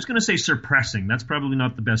going to say suppressing. That's probably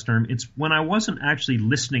not the best term. It's when I wasn't actually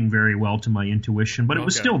listening very well to my intuition, but it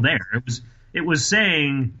was still there. It was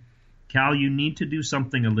saying, Cal, you need to do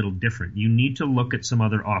something a little different. You need to look at some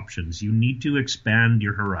other options. You need to expand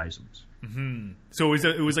your horizons. Mm-hmm. So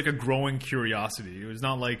it was like a growing curiosity. It was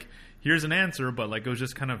not like here's an answer, but like it was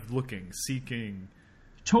just kind of looking, seeking,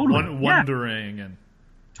 wondering, and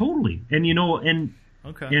totally. And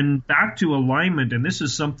and back to alignment. And this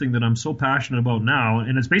is something that I'm so passionate about now,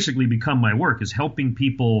 and it's basically become my work, is helping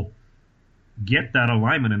people get that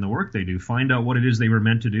alignment in the work they do, find out what it is they were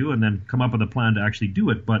meant to do, and then come up with a plan to actually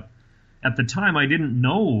do it. But at the time, I didn't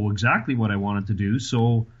know exactly what I wanted to do.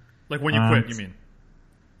 So, like when you quit, you mean?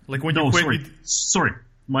 Like when you quit? Sorry,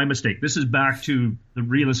 my mistake. This is back to the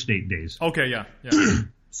real estate days. Okay, yeah.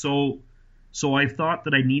 So I thought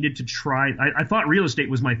that I needed to try. I thought real estate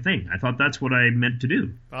was my thing. I thought that's what I meant to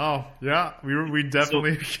do. Oh yeah, we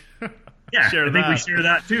definitely share that. I think we share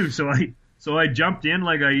that too. So I jumped in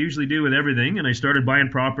like I usually do with everything, and I started buying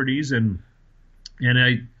properties, and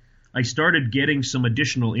I started getting some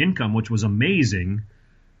additional income, which was amazing.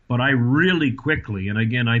 But I really quickly, and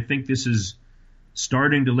again, I think this is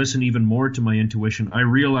starting to listen even more to my intuition, I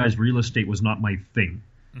realized real estate was not my thing.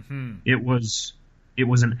 Mm-hmm. It was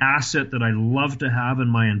an asset that I love to have in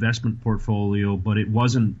my investment portfolio, but it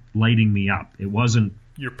wasn't lighting me up. It wasn't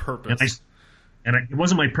your purpose. It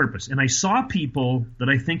wasn't my purpose. And I saw people that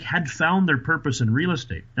I think had found their purpose in real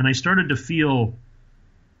estate. And I started to feel,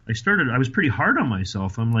 I was pretty hard on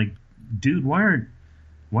myself. I'm like, dude, why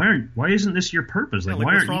isn't this your purpose? Like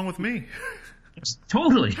what's wrong with me?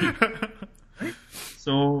 Totally. Right?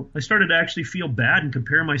 So I started to actually feel bad and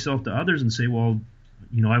compare myself to others and say, well,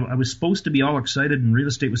 I was supposed to be all excited and real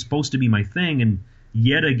estate was supposed to be my thing. And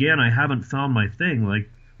yet again, I haven't found my thing. Like,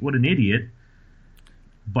 what an idiot.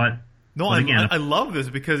 But no, I love this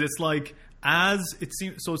because it's like it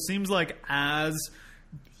seems like as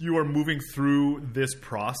you are moving through this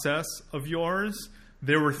process of yours,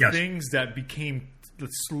 there were things that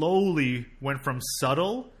slowly went from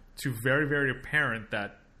subtle to very, very apparent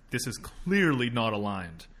that this is clearly not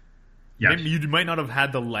aligned. Yes. Maybe you might not have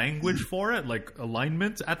had the language for it, like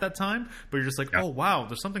alignment at that time, but you're just like, oh, wow,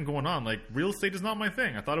 there's something going on. Like, real estate is not my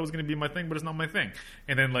thing. I thought it was going to be my thing, but it's not my thing.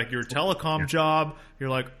 And then, like, your telecom job,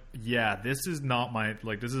 you're like, yeah, this is not my thing.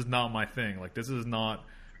 Like, this is not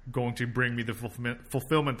going to bring me the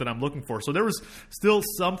fulfillment that I'm looking for. So there was still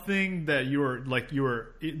something that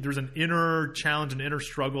there's an inner challenge, an inner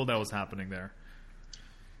struggle that was happening there.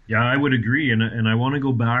 Yeah, I would agree, and I want to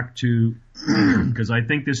go back to, because I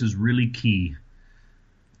think this is really key.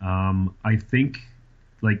 I think,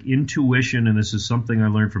 like, intuition, and this is something I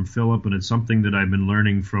learned from Philip, and it's something that I've been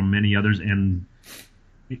learning from many others, and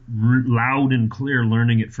loud and clear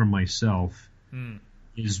learning it from myself,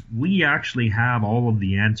 is we actually have all of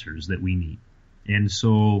the answers that we need. And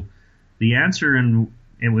so the answer, and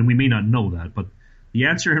we may not know that, but the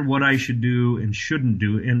answer in what I should do and shouldn't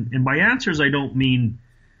do, and by answers I don't mean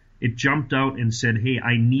it jumped out and said, hey,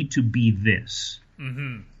 I need to be this.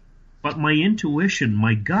 Mm-hmm. But my intuition,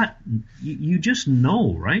 my gut, you just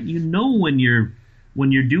know, right? You know when you're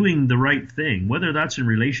doing the right thing, whether that's in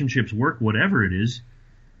relationships, work, whatever it is.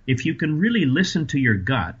 If you can really listen to your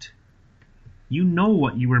gut, you know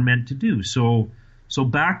what you were meant to do. So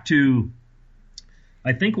back to,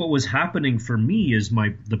 I think what was happening for me is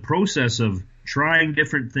the process of trying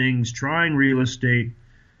different things, trying real estate.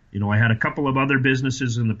 You know, I had a couple of other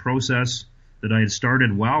businesses in the process that I had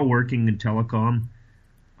started while working in telecom.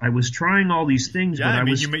 I was trying all these things. Yeah,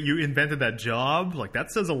 but you invented that job. Like,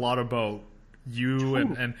 that says a lot about you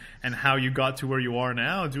and how you got to where you are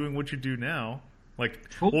now, doing what you do now. Like,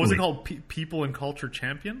 What was it called? People and Culture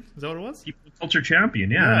Champion? Is that what it was? People and Culture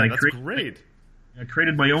Champion, yeah. That's great. I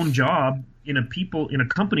created my own job in a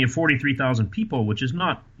company of 43,000 people, which is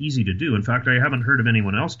not easy to do. In fact, I haven't heard of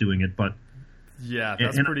anyone else doing it, but yeah,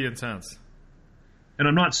 that's pretty intense. And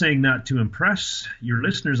I'm not saying that to impress your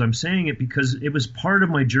listeners. I'm saying it because it was part of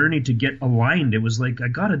my journey to get aligned. It was like, I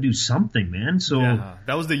got to do something, man. So yeah,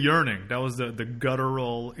 that was the yearning. That was the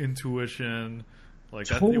guttural intuition. Like,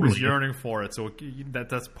 totally. It was yearning for it. So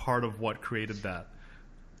that's part of what created that.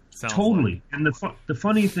 Totally. Like. And the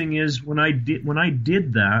funny thing is, when I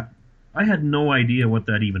did that, I had no idea what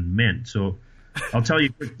that even meant. So I'll tell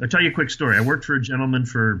you a quick story. I worked for a gentleman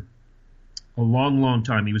for a long, long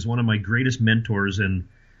time. He was one of my greatest mentors, and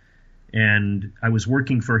I was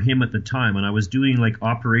working for him at the time, and I was doing like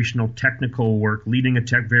operational technical work, leading a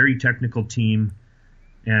very technical team,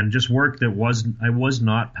 and just work that I was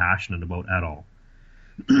not passionate about at all.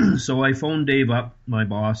 So I phoned Dave up, my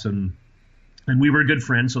boss, and we were good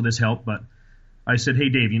friends, so this helped, but I said, hey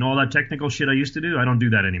Dave, you know all that technical shit I used to do? I don't do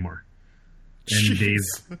that anymore.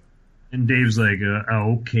 And Dave's like,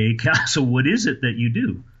 okay, so what is it that you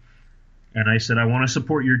do? And I said, I want to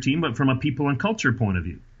support your team, but from a people and culture point of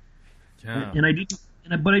view. Yeah.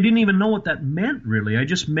 But I didn't even know what that meant, really. I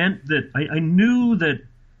just meant that I knew that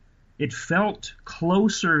it felt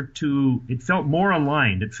it felt more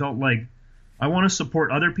aligned. It felt like I want to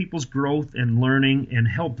support other people's growth and learning and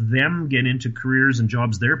help them get into careers and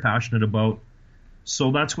jobs they're passionate about.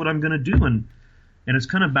 So that's what I'm going to do. And it's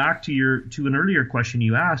kind of back to an earlier question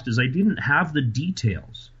you asked, is I didn't have the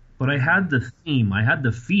details. But I had the theme, I had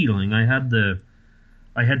the feeling, I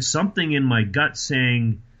had something in my gut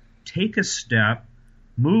saying, take a step,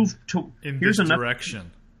 move in this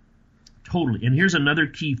direction. Totally. And here's another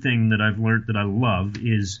key thing that I've learned that I love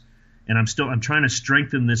is, and I'm trying to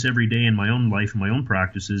strengthen this every day in my own life and my own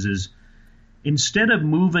practices, is instead of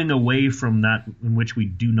moving away from that in which we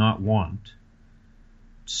do not want,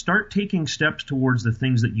 start taking steps towards the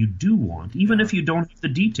things that you do want, even if you don't have the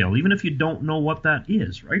detail, even if you don't know what that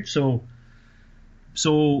is, right? So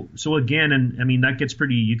again, and I mean,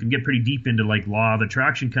 you can get pretty deep into like law of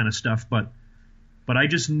attraction kind of stuff, but I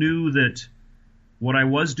just knew that what I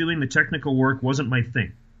was doing, the technical work, wasn't my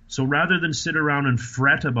thing. So rather than sit around and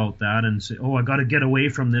fret about that and say, oh, I got to get away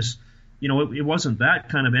from this, it wasn't that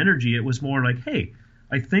kind of energy. It was more like, hey,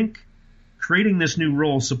 I think creating this new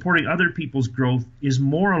role, supporting other people's growth is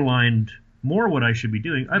more aligned, more what I should be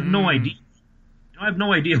doing. I have no idea. I have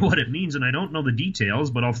no idea what it means, and I don't know the details,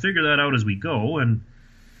 but I'll figure that out as we go. And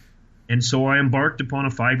so I embarked upon a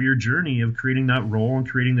 5-year journey of creating that role and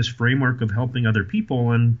creating this framework of helping other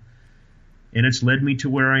people, and it's led me to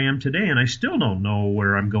where I am today. And I still don't know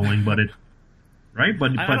where I'm going, but right?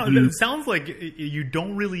 But it sounds like you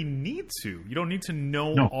don't really need to. You don't need to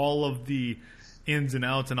know all of the ins and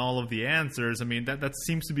outs and all of the answers. I mean, that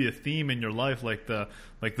seems to be a theme in your life, like the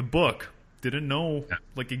book didn't know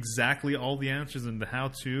like exactly all the answers and the how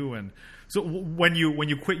to. And so when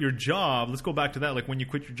you quit your job, let's go back to that. Like, when you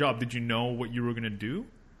quit your job, did you know what you were going to do?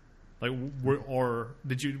 Like, were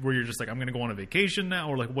you just like, I'm going to go on a vacation now,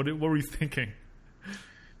 or like, what were you thinking?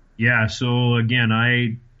 Yeah. So again,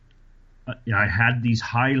 I had these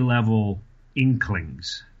high level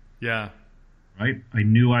inklings. Yeah. Right. I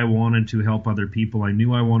knew I wanted to help other people. I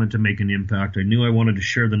knew I wanted to make an impact. I knew I wanted to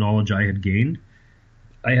share the knowledge I had gained.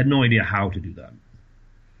 I had no idea how to do that.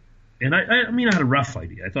 And I mean, I had a rough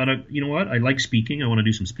idea. I thought, you know what? I like speaking. I want to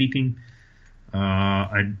do some speaking.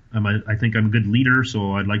 I think I'm a good leader,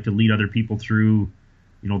 so I'd like to lead other people through,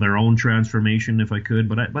 their own transformation if I could.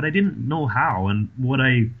 But I didn't know how. And what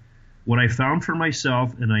I found for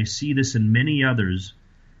myself, and I see this in many others,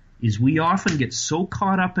 is we often get so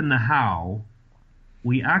caught up in the how,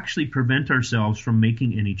 we actually prevent ourselves from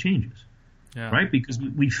making any changes. Yeah. Right? Because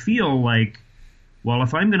we feel like, well,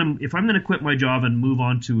 if I'm gonna quit my job and move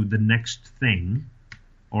on to the next thing,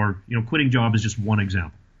 or quitting job is just one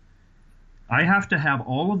example. I have to have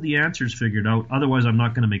all of the answers figured out, otherwise I'm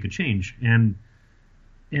not going to make a change. And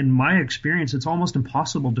in my experience, it's almost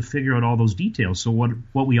impossible to figure out all those details. So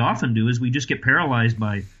what we often do is we just get paralyzed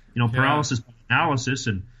by paralysis by analysis,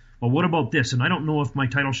 and well, what about this? And I don't know if my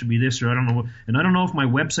title should be this, or I don't know, and I don't know if my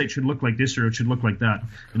website should look like this or it should look like that,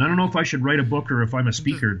 and I don't know if I should write a book or if I'm a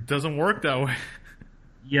speaker. It doesn't work that way.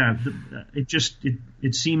 Yeah,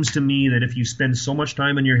 it seems to me that if you spend so much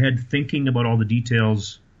time in your head thinking about all the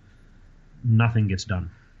details, nothing gets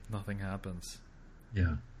done. Nothing happens.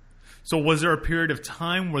 Yeah. So was there a period of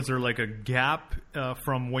time, was there like a gap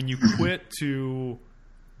from when you quit to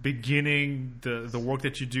beginning the work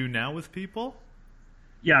that you do now with people?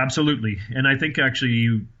 Yeah, absolutely. And I think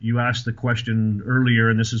actually you asked the question earlier,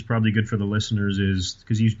 and this is probably good for the listeners, is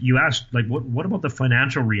because you asked, like, what about the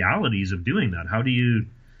financial realities of doing that? How do you,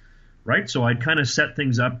 right? So I'd kind of set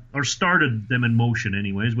things up, or started them in motion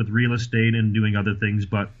anyways, with real estate and doing other things.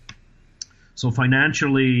 But so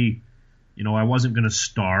financially, I wasn't going to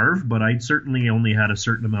starve, but I certainly only had a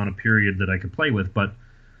certain amount of period that I could play with. But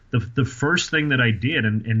the first thing that I did,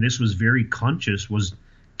 and this was very conscious, was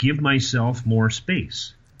give myself more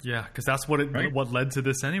space. Yeah, because that's what led to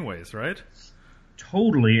this anyways, right?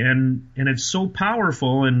 Totally, and it's so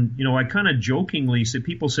powerful. And I kind of jokingly say,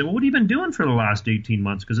 people say, well, what have you been doing for the last 18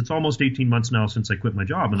 months? Because it's almost 18 months now since I quit my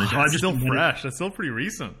job. And I said, it's still fresh. It's still pretty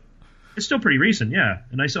recent. It's still pretty recent, yeah.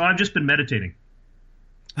 And I said, I've just been meditating.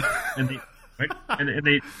 And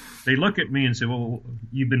they look at me and say, well,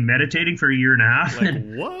 you've been meditating for a year and a half? Like,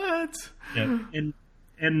 what? Yeah.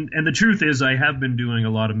 And the truth is, I have been doing a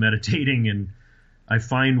lot of meditating, and I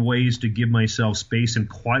find ways to give myself space and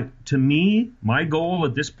quiet. To me, my goal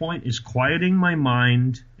at this point is quieting my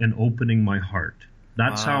mind and opening my heart.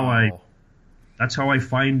 That's how I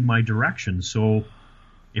find my direction. So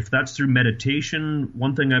if that's through meditation,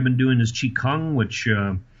 one thing I've been doing is Qigong, which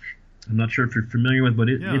I'm not sure if you're familiar with, but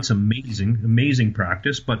it's amazing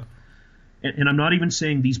practice. But and I'm not even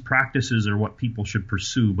saying these practices are what people should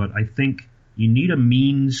pursue, but I think you need a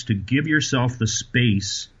means to give yourself the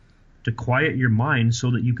space to quiet your mind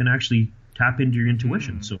so that you can actually tap into your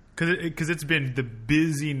intuition. So because it's been the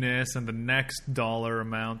busyness and the next dollar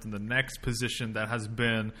amount and the next position that has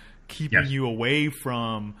been keeping you away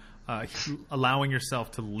from allowing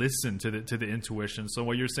yourself to listen to the intuition. So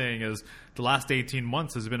what you're saying is the last 18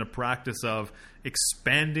 months has been a practice of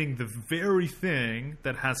expanding the very thing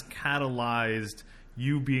that has catalyzed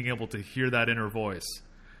you being able to hear that inner voice.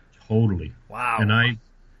 Totally. Wow.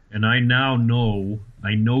 And I now know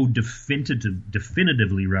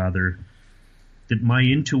definitively rather, that my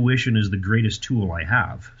intuition is the greatest tool I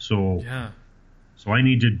have. So I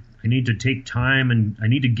need to take time, and I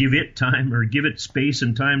need to give it time, or give it space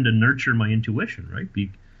and time to nurture my intuition, right?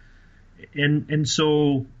 And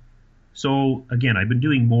so again, I've been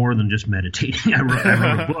doing more than just meditating. I wrote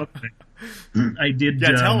a book. I did.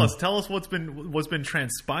 Yeah, tell us what's been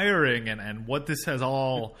transpiring and what this has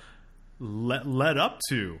all led up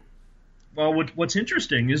to. Well, what's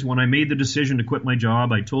interesting is when I made the decision to quit my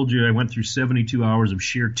job, I told you I went through 72 hours of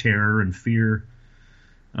sheer terror and fear.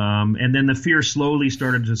 And then the fear slowly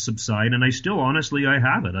started to subside, and I still, honestly, I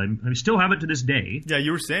have it. I still have it to this day. Yeah,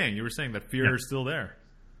 you were saying that fear is still there.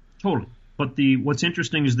 Totally. But what's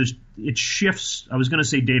interesting is this: it shifts. I was going to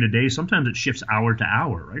say day to day. Sometimes it shifts hour to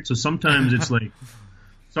hour, right? So sometimes it's like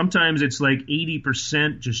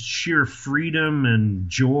 80% just sheer freedom and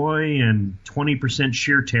joy, and 20%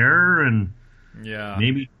 sheer terror, and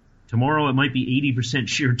maybe tomorrow it might be 80%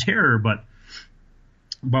 sheer terror. But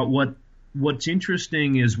what's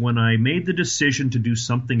interesting is when I made the decision to do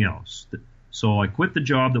something else. So I quit the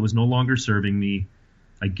job that was no longer serving me.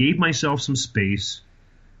 I gave myself some space.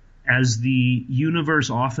 As the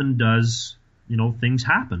universe often does, things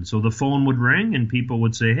happen. So the phone would ring and people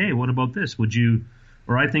would say, hey, what about this? Would you,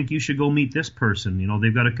 Or I think you should go meet this person. You know,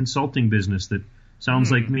 they've got a consulting business that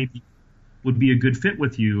sounds like maybe would be a good fit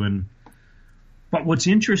with you. But what's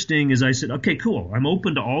interesting is I said, okay, cool. I'm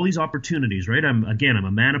open to all these opportunities, right? I'm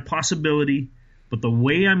a man of possibility, but the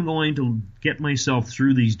way I'm going to get myself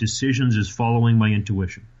through these decisions is following my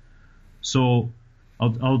intuition. So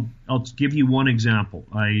I'll give you one example.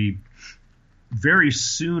 Very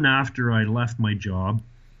soon after I left my job,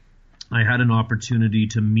 I had an opportunity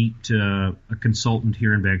to meet a consultant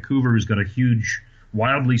here in Vancouver who's got a huge,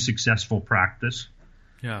 wildly successful practice.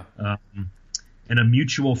 Yeah. And a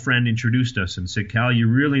mutual friend introduced us and said, Cal, you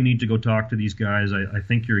really need to go talk to these guys. I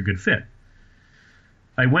think you're a good fit.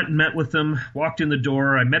 I went and met with them, walked in the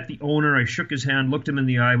door. I met the owner. I shook his hand, looked him in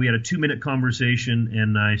the eye. We had a 2-minute conversation,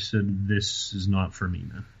 and I said, this is not for me,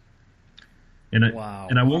 man. Wow.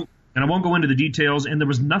 And I won't go into the details. And there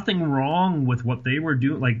was nothing wrong with what they were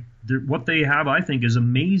doing. Like what they have, I think, is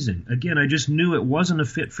amazing. Again, I just knew it wasn't a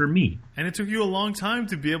fit for me. And it took you a long time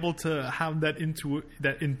to be able to have that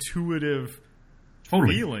intuitive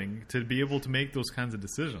feeling to be able to make those kinds of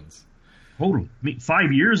decisions. Totally. I mean,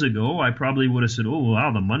 5 years ago, I probably would have said, "Oh,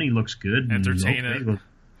 wow, the money looks good. Entertain it."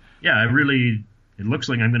 Yeah, it looks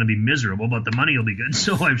like I'm going to be miserable, but the money will be good,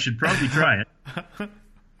 so I should probably try it."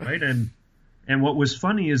 Right? And what was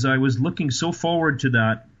funny is I was looking so forward to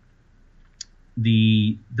that,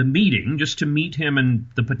 the meeting, just to meet him and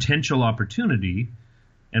the potential opportunity.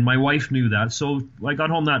 And my wife knew that. So I got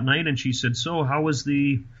home that night and she said, "So how was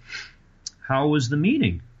the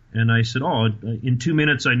meeting?" And I said, "Oh, in 2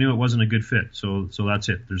 minutes I knew it wasn't a good fit. So that's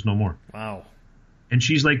it. There's no more." Wow. And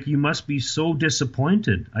she's like, "You must be so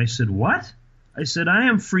disappointed." I said, "What?" I said, "I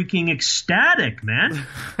am freaking ecstatic, man."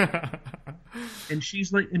 And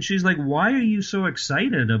she's like, "Why are you so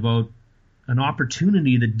excited about an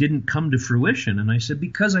opportunity that didn't come to fruition?" And I said,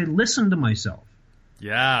 "Because I listened to myself."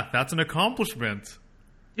 Yeah, that's an accomplishment.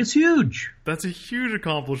 It's huge. That's a huge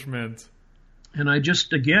accomplishment. And I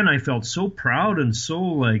felt so proud and so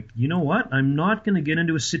like, you know what? I'm not going to get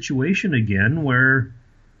into a situation again where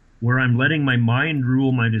I'm letting my mind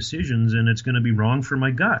rule my decisions and it's going to be wrong for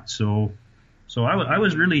my gut. So I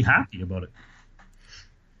was really happy about it.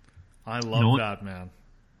 I love that, man.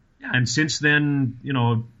 Yeah, and since then, you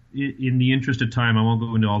know, in the interest of time, I won't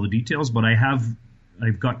go into all the details, but I've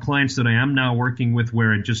got clients that I am now working with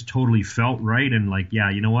where it just totally felt right and like, yeah,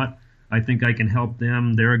 you know what? I think I can help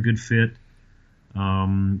them. They're a good fit.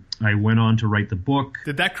 I went on to write the book.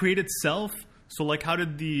 Did that create itself? So, like, how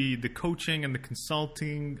did the coaching and the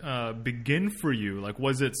consulting begin for you? Like,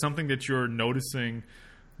 was it something that you're noticing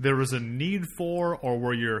there was a need for, or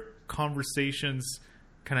were your conversations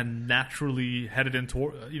kind of naturally headed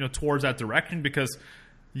towards that direction? Because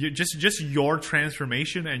just your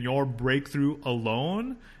transformation and your breakthrough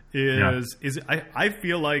alone I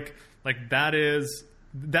feel like that is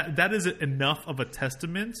enough of a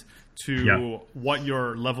testament to what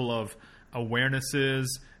your level of awareness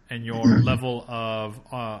is and your level of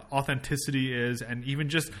authenticity is, and even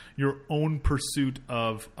just your own pursuit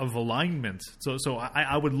of alignment. So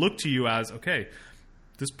I would look to you as, okay,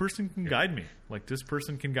 this person can guide me. Like, this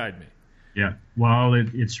person can guide me. Yeah. Well,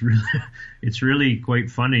 it's really quite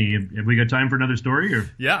funny. Have we got time for another story? Or?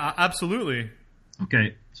 Yeah, absolutely.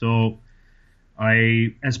 Okay. So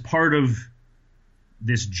as part of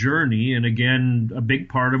this journey, and again, a big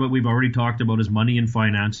part of it we've already talked about is money and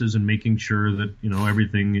finances and making sure that, you know,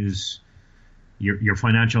 everything is, your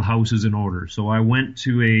financial house is in order. So I went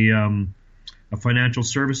to a financial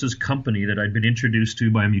services company that I'd been introduced to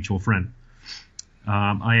by a mutual friend.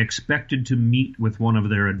 I expected to meet with one of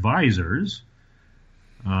their advisors,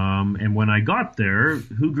 and when I got there,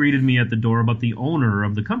 who greeted me at the door but the owner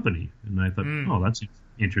of the company? And I thought, oh, that's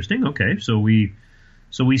interesting. Okay, so we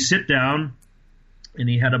sit down. And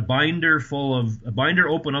he had a binder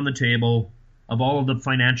open on the table of all of the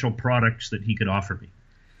financial products that he could offer me.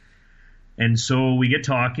 And so we get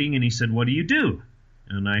talking, and he said, "What do you do?"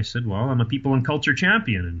 And I said, "Well, I'm a people and culture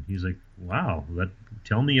champion." And he's like, "Wow,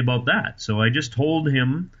 tell me about that." So I just told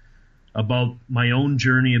him about my own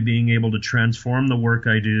journey of being able to transform the work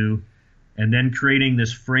I do, and then creating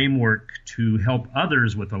this framework to help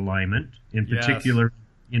others with alignment, in particular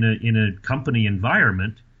in a company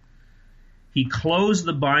environment. He closed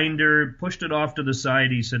the binder, pushed it off to the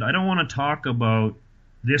side. He said, "I don't want to talk about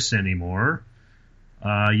this anymore.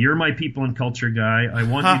 You're my people and culture guy. I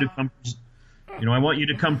want you to come, I want you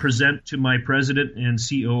to come present to my president and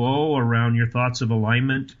COO around your thoughts of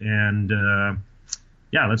alignment. And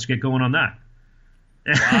let's get going on that."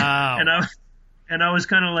 Wow. and I was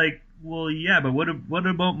kind of like, "Well, yeah, but what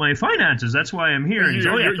about my finances? That's why I'm here." And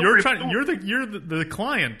you're the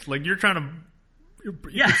client. Like, you're trying to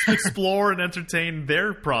Yeah. explore and entertain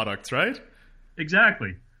their products, right?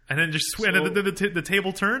 Exactly. And then just and then the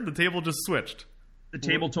table turned. The table just switched. The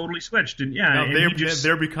table totally switched, and Now and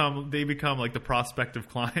they become like the prospective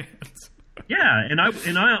clients. Yeah, and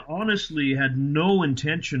I honestly had no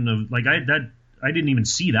intention of I didn't even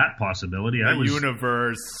see that possibility.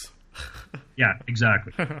 Universe. Yeah,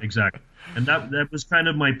 exactly. And that was kind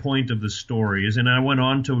of my point of the story. And I went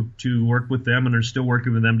on to work with them, and are still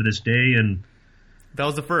working with them to this day. And that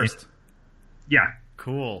was the first. Yeah.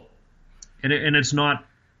 Cool. And it's not,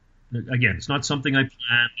 again, it's not something I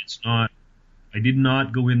planned. It's not. I did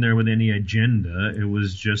not go in there with any agenda. It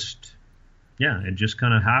was just, it just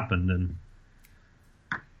kind of happened. And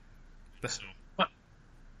so,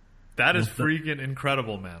 that is freaking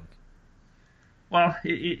incredible, man. Well,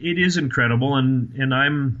 it is incredible, and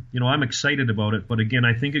I'm excited about it. But again,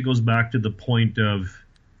 I think it goes back to the point of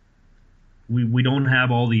we don't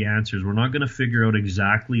have all the answers. We're not going to figure out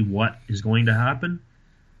exactly what is going to happen.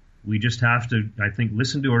 We just have to, I think,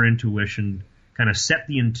 listen to our intuition, kind of set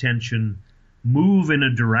the intention, move in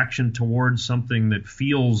a direction towards something that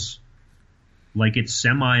feels like it's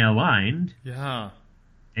semi-aligned. Yeah.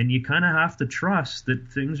 And you kind of have to trust that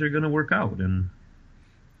things are going to work out. And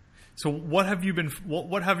so what have you been?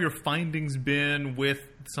 What have your findings been with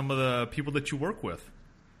some of the people that you work with?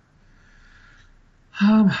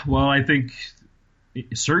 Well, I think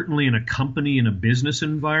certainly in a company, in a business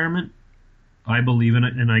environment, I believe in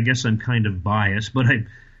it, and I guess I'm kind of biased, but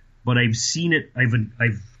I've seen it.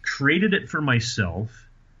 I've created it for myself.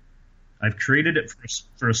 I've created it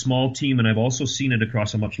for a small team, and I've also seen it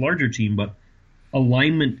across a much larger team. But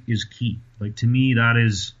alignment is key. Like, to me, that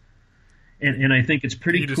is. And I think it's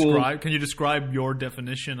pretty cool. Can you describe your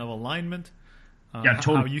definition of alignment? Yeah,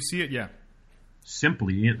 totally. How you see it? Yeah.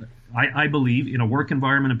 Simply, I believe in a work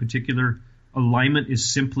environment in particular, alignment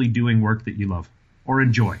is simply doing work that you love or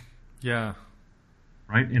enjoy. Yeah.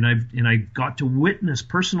 Right? And I got to witness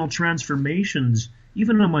personal transformations,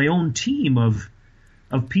 even on my own team, of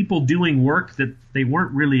people doing work that they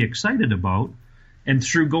weren't really excited about. And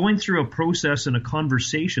through going through a process and a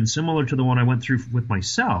conversation similar to the one I went through with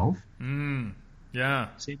myself,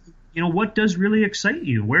 say, what does really excite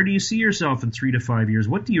you? Where do you see yourself in 3 to 5 years?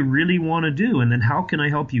 What do you really want to do? And then how can I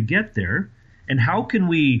help you get there? And how can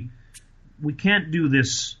we can't do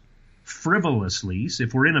this frivolously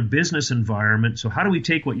if we're in a business environment. So how do we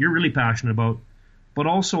take what you're really passionate about, but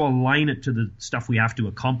also align it to the stuff we have to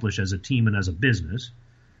accomplish as a team and as a business?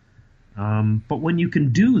 But when you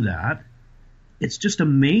can do that, it's just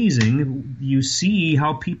amazing. You see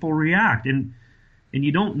how people react, and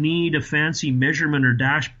you don't need a fancy measurement or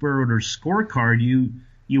dashboard or scorecard.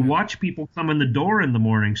 You watch people come in the door in the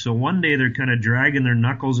morning. So one day they're kind of dragging their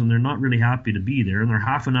knuckles and they're not really happy to be there, and they're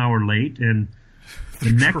half an hour late. And the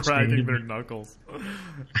next dragging their knuckles.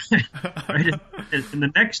 Right? And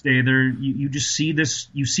the next day you just see this.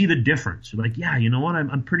 You see the difference. You're like, yeah, you know what?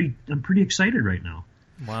 I'm pretty excited right now.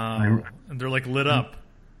 Wow. And they're like lit up.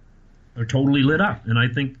 Are totally lit up. And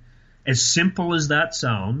I think, as simple as that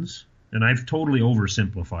sounds, and I've totally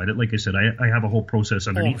oversimplified it. Like I said, I have a whole process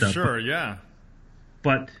underneath that. Sure, yeah.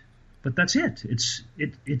 But that's it.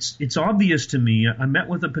 It's obvious to me. I met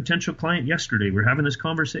with a potential client yesterday. We're having this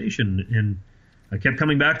conversation, and I kept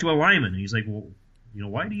coming back to alignment. And he's like, well,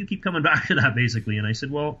 why do you keep coming back to that, basically? And I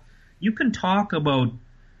said, well, you can talk about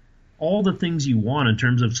all the things you want in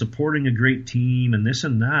terms of supporting a great team and this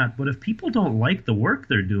and that, but if people don't like the work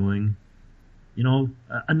they're doing,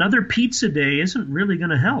 another pizza day isn't really going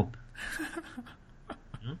to help.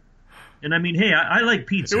 And I mean, hey, I like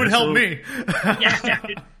pizza. It would help me.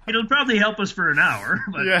 It'll probably help us for an hour.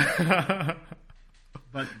 But, yeah.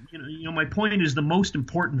 But my point is, the most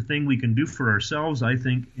important thing we can do for ourselves, I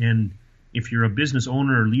think, and if you're a business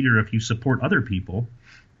owner or leader, if you support other people,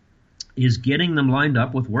 is getting them lined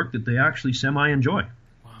up with work that they actually semi-enjoy.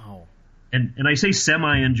 Wow. And I say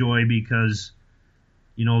semi-enjoy because,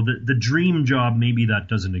 the dream job, maybe that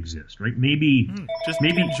doesn't exist, right? Maybe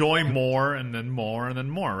enjoy more and then more and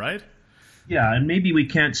then more, right? Yeah, and maybe we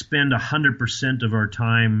can't spend 100% of our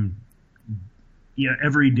time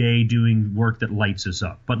every day doing work that lights us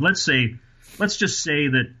up. But let's just say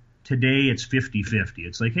that today it's 50-50.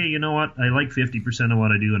 It's like, hey, you know what? I like 50% of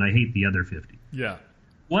what I do and I hate the other 50. Yeah.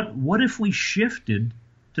 What if we shifted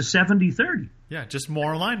to 70-30? Yeah, just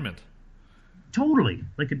more alignment. Totally.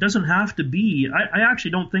 Like, it doesn't have to be. I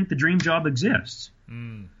actually don't think the dream job exists.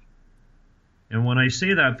 And when I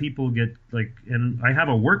say that, people get like, and I have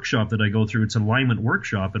a workshop that I go through. It's an alignment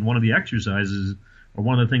workshop, and one of the exercises, or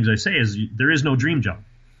one of the things I say is, there is no dream job.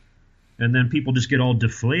 And then people just get all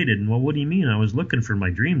deflated. And, well, what do you mean? I was looking for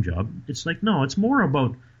my dream job. It's like, no, it's more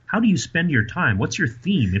about how do you spend your time? What's your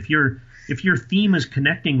theme? If your theme is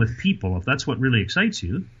connecting with people, if that's what really excites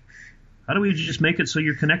you, how do we just make it so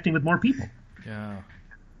you're connecting with more people? Yeah.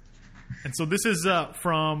 And so this is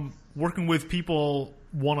from working with people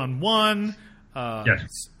one-on-one,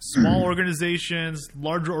 yes. Small organizations,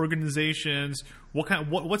 larger organizations.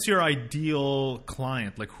 What's your ideal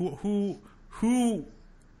client? Like who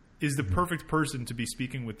is the perfect person to be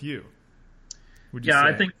speaking with you? Would you say?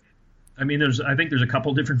 I think there's a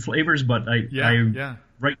couple different flavors, but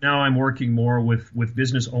right now I'm working more with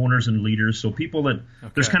business owners and leaders. So people that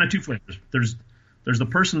there's kind of two flavors. There's the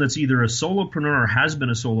person that's either a solopreneur or has been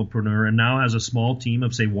a solopreneur and now has a small team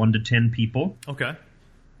of say 1 to 10 people. Okay.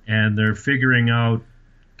 And they're figuring out,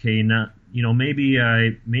 okay, now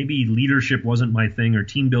maybe leadership wasn't my thing or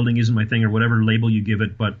team building isn't my thing or whatever label you give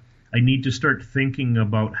it, but I need to start thinking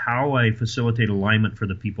about how I facilitate alignment for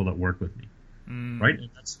the people that work with me. Right?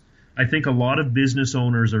 I think a lot of business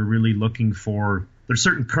owners are really looking for, there's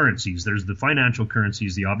certain currencies. There's the financial currency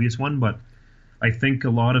is the obvious one, but I think a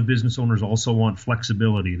lot of business owners also want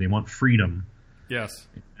flexibility. They want freedom. Yes.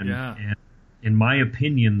 And in my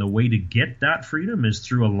opinion, the way to get that freedom is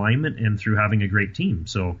through alignment and through having a great team.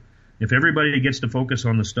 So if everybody gets to focus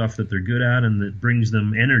on the stuff that they're good at and that brings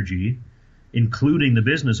them energy, including the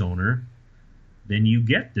business owner, then you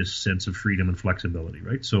get this sense of freedom and flexibility,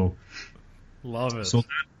 right? So love it. So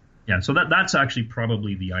that's actually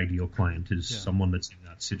probably the ideal client is someone that's in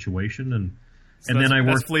that situation. And then I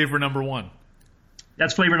work. That's flavor number one.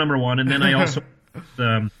 That's flavor number one. And then I also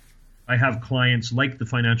I have clients like the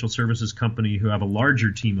financial services company who have a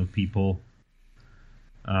larger team of people.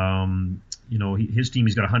 His team,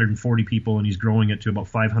 he's got 140 people and he's growing it to about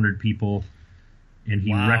 500 people. And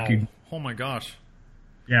he oh my gosh.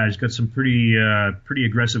 Yeah, he's got some pretty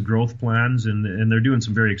aggressive growth plans, and they're doing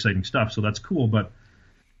some very exciting stuff. So that's cool. But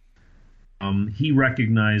he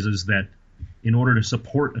recognizes that in order to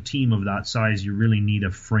support a team of that size, you really need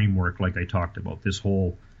a framework, like I talked about. This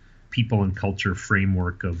whole people and culture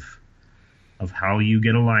framework of how you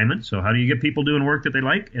get alignment. So how do you get people doing work that they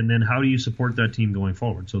like, and then how do you support that team going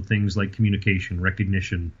forward? So things like communication,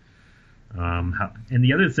 recognition, and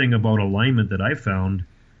the other thing about alignment that I found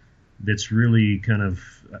that's really kind of,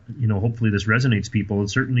 hopefully this resonates people, it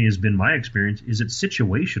certainly has been my experience, is it's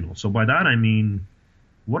situational. So by that I mean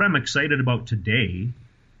what I'm excited about today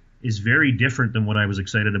is very different than what I was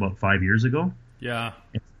excited about 5 years ago. Yeah.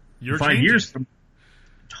 You're 5 years from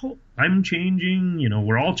I'm changing,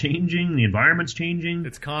 we're all changing, the environment's changing.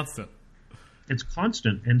 It's constant. It's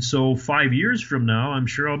constant. And so 5 years from now, I'm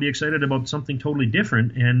sure I'll be excited about something totally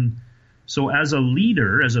different. And so as a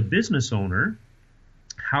leader, as a business owner,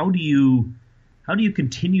 how do you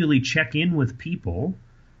continually check in with people,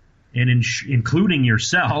 and including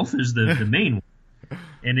yourself is the main one,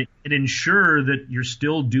 and ensure that you're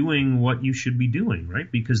still doing what you should be doing, right?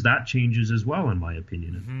 Because that changes as well, in my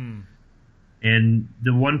opinion. Mm-hmm. And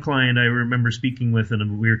the one client I remember speaking with,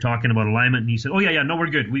 and we were talking about alignment, and he said, "Oh yeah, no,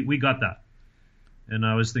 we're good. We got that." And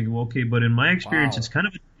I was thinking, well, okay, but in my experience, it's kind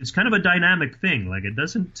of a dynamic thing. Like it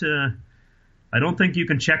doesn't. I don't think you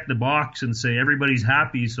can check the box and say everybody's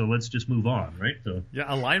happy, so let's just move on, right? So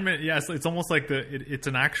alignment. Yeah, it's almost like it's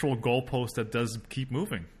an actual goalpost that does keep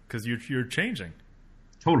moving because you're changing.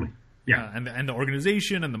 Totally. Yeah. And the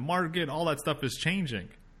organization and the market, all that stuff is changing.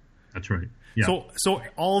 That's right. Yeah. So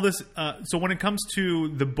all this. So when it comes to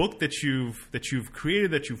the book that you've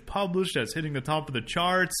created, that you've published, that's hitting the top of the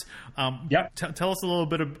charts. Tell us a little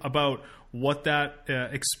bit about what that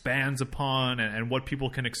expands upon and what people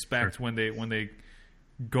can expect when they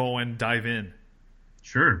go and dive in.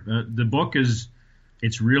 Sure. The book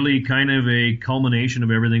it's really kind of a culmination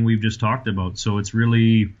of everything we've just talked about. So it's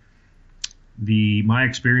really my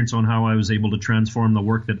experience on how I was able to transform the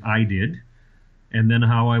work that I did, and then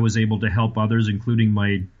how I was able to help others, including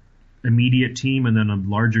my immediate team and then a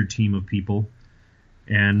larger team of people.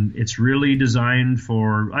 And it's really designed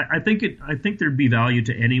for, I think there'd be value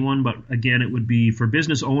to anyone, but again, it would be for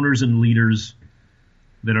business owners and leaders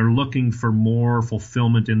that are looking for more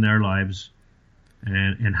fulfillment in their lives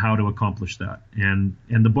and how to accomplish that. And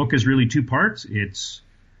the book is really two parts. It's,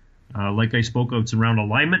 like I spoke of, it's around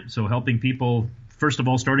alignment. So helping people, first of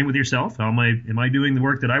all, starting with yourself. Am I doing the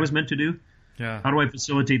work that I was meant to do? Yeah. How do I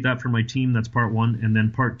facilitate that for my team? That's part one. And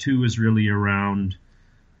then part two is really around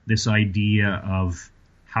this idea of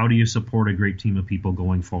how do you support a great team of people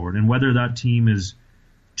going forward? And whether that team is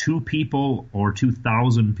 2 people or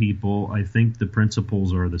 2,000 people, I think the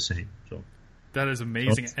principles are the same. So that is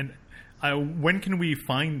amazing. And when can we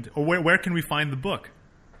find, or where can we find the book?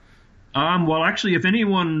 Well, actually, if any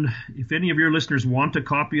of your listeners want a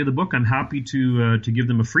copy of the book, I'm happy to give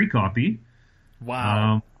them a free copy.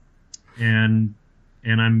 Wow. and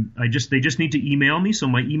they just need to email me. So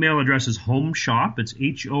my email address is homeshop. It's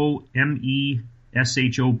HOMESHOP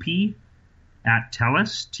at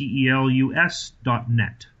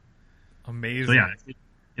TELUS.net. Amazing. So yeah,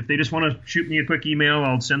 if they just want to shoot me a quick email,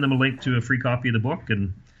 I'll send them a link to a free copy of the book.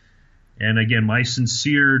 And again, my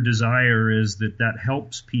sincere desire is that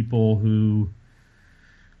helps people who,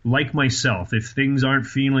 like myself, if things aren't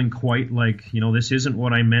feeling quite like, this isn't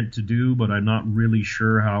what I meant to do, but I'm not really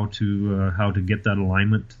sure how to get that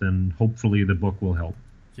alignment, then hopefully the book will help.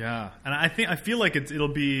 Yeah, and I feel like it'll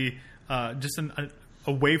be just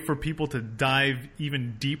a way for people to dive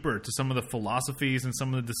even deeper to some of the philosophies and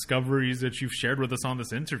some of the discoveries that you've shared with us on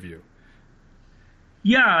this interview.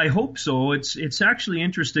 Yeah, I hope so. It's actually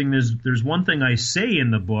interesting. There's one thing I say in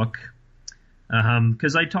the book,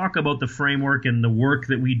 because I talk about the framework and the work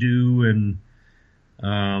that we do,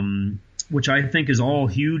 and which I think is all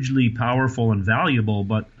hugely powerful and valuable.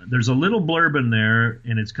 But there's a little blurb in there,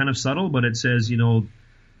 and it's kind of subtle, but it says,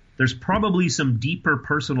 there's probably some deeper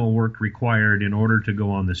personal work required in order to go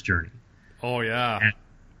on this journey. Oh yeah,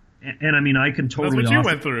 and I mean, I can totally. That's what you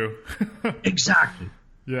went through. Exactly.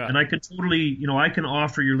 Yeah. And I could totally, I can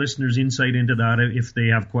offer your listeners insight into that if they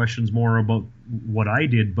have questions more about what I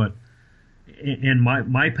did. And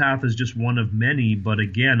my path is just one of many. But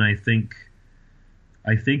again, I think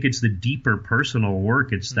it's the deeper personal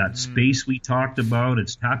work. It's that space we talked about.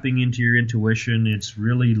 It's tapping into your intuition. It's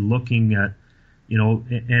really looking at,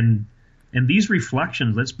 and these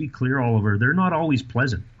reflections, let's be clear, Oliver, they're not always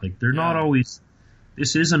pleasant. Like they're not always,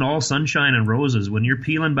 this isn't all sunshine and roses. When you're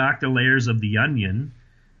peeling back the layers of the onion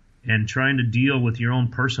and trying to deal with your own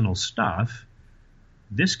personal stuff,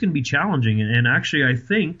 this can be challenging. And actually, I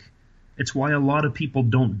think it's why a lot of people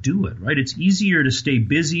don't do it, right? It's easier to stay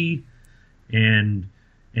busy and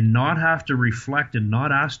not have to reflect and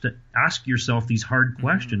not ask yourself these hard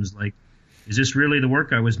questions like, is this really the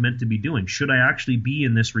work I was meant to be doing? Should I actually be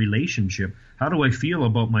in this relationship? How do I feel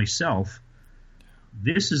about myself?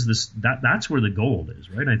 That's where the gold is,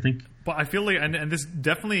 right? I think. But I feel like, and this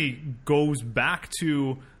definitely goes back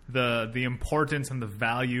to the importance and the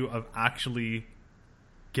value of actually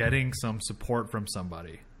getting some support from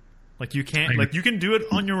somebody. Like you can't, like you can do it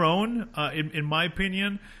on your own. In my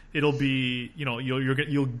opinion, it'll be,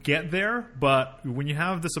 you'll get there. But when you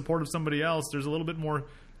have the support of somebody else, there's a little bit more.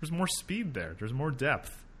 There's more speed there. There's more depth.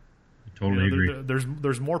 I totally agree.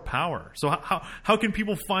 There's more power. So how can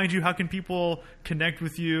people find you? How can people connect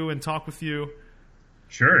with you and talk with you?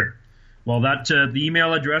 Sure. Well, the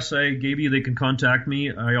email address I gave you, they can contact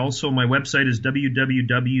me. My website is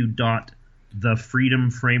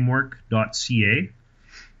www.thefreedomframework.ca.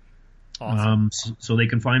 Awesome. So they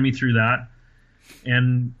can find me through that.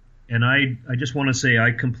 And I just want to say I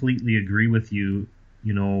completely agree with you.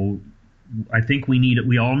 I think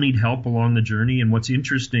we all need help along the journey. And what's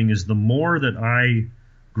interesting is the more that I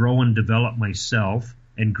grow and develop myself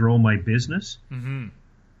and grow my business, the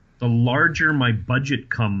larger my budget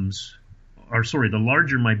the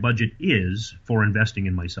larger my budget is for investing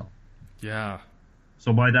in myself. Yeah.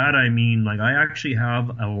 So by that I mean, like, I actually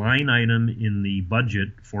have a line item in the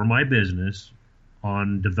budget for my business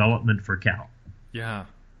on development for Cal. Yeah.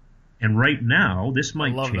 And right now, this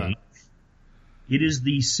might change. It is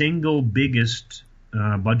the single biggest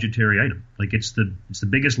budgetary item. Like it's the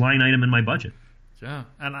biggest line item in my budget. Yeah,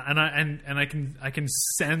 and I can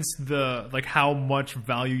sense how much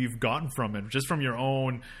value you've gotten from it, just from your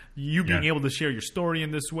own being able to share your story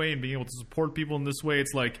in this way and being able to support people in this way.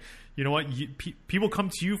 It's like, you know what, people come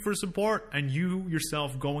to you for support, and you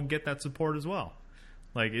yourself go and get that support as well.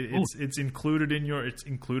 Like it's included in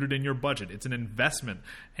your budget. It's an investment,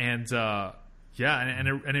 and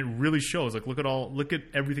it really shows. Like look at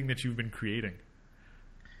everything that you've been creating.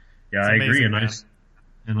 Yeah, I agree,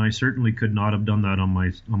 and I certainly could not have done that on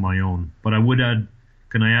my own. But I would add.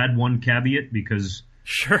 Can I add one caveat? Because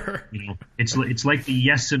sure, it's like the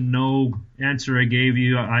yes and no answer I gave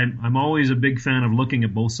you. I'm always a big fan of looking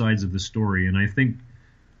at both sides of the story, and I think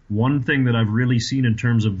one thing that I've really seen in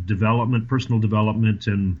terms of development, personal development,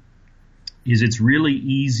 is it's really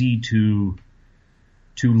easy to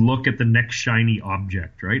look at the next shiny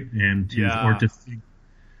object, right? And to think.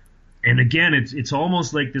 And again, it's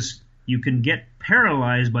almost like this. You can get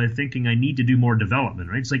paralyzed by thinking I need to do more development,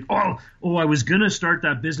 right? It's like, I was going to start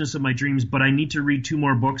that business of my dreams, but I need to read 2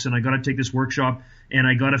 more books, and I got to take this workshop, and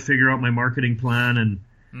I got to figure out my marketing plan.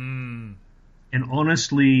 And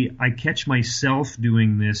honestly, I catch myself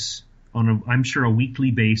doing this on I'm sure a weekly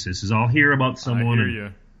basis. As I'll hear about someone, I hear you.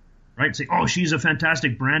 Right? Say, she's a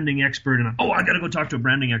fantastic branding expert, and I got to go talk to a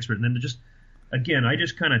branding expert, and then again, I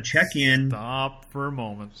just kind of check in. Stop for a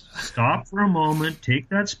moment, take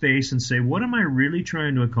that space and say, what am I really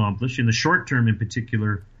trying to accomplish in the short term in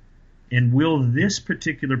particular? And will this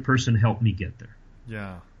particular person help me get there?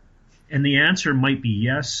 Yeah. And the answer might be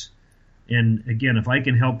yes. And again, if I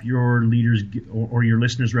can help your leaders or your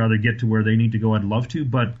listeners rather get to where they need to go, I'd love to.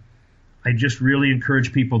 But I just really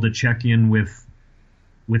encourage people to check in with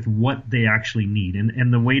what they actually need.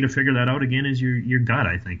 And the way to figure that out again is your gut.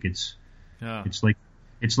 I think it's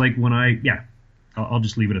like when I'll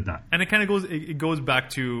just leave it at that. And it goes back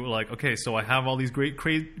to like, okay, so I have all these great,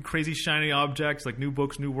 crazy, shiny objects, like new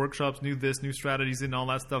books, new workshops, new this, new strategies, and all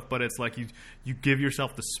that stuff. But it's like you give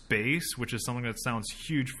yourself the space, which is something that sounds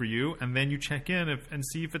huge for you, and then you check in and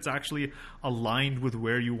see if it's actually aligned with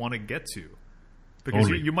where you want to get to. Because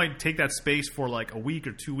you might take that space for like a week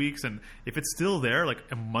or 2 weeks, and if it's still there, like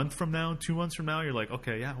a month from now, 2 months from now, you're like,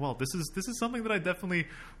 okay, yeah, well, this is something that I definitely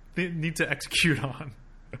need to execute on.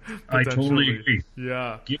 I totally agree.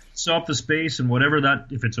 Yeah. Give yourself the space, and whatever that,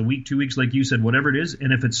 if it's a week, 2 weeks, like you said, whatever it is,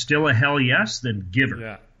 and if it's still a hell yes, then give her.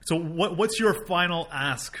 Yeah. So what's your final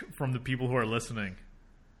ask from the people who are listening?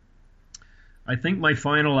 I think my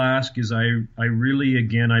final ask is I really,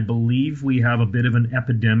 again, I believe we have a bit of an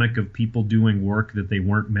epidemic of people doing work that they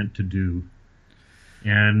weren't meant to do.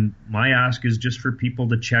 And my ask is just for people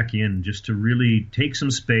to check in, just to really take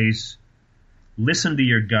some space, listen to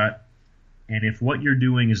your gut, and if what you're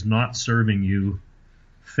doing is not serving you,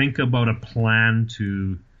 think about a plan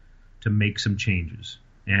to make some changes.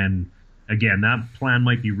 And again, that plan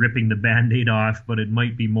might be ripping the Band-Aid off, but it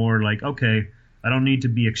might be more like, okay, I don't need to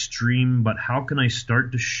be extreme, but how can I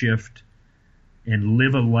start to shift and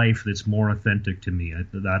live a life that's more authentic to me?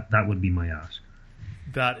 That would be my ask.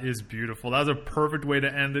 That is beautiful. That was a perfect way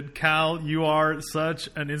to end it. Cal, you are such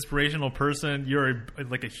an inspirational person. You're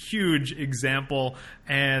like a huge example.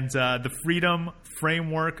 And the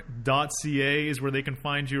freedomframework.ca is where they can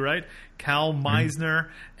find you, right? Cal Misener.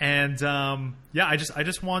 And I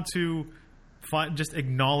just want to just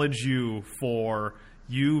acknowledge you for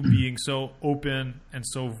you being so open and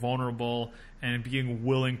so vulnerable and being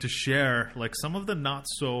willing to share like some of the not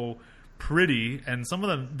so pretty and some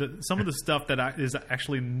of the stuff that is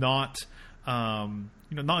actually not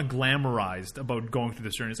not glamorized about going through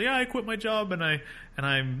this journey. Say, yeah, I quit my job and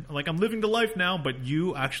I'm living the life now, but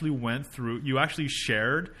you actually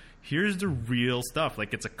shared, here's the real stuff.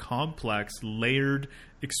 Like, it's a complex, layered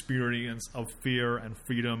experience of fear and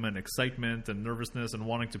freedom and excitement and nervousness and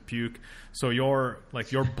wanting to puke. So your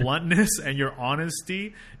bluntness and your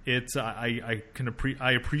honesty, I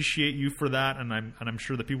appreciate you for that, and I'm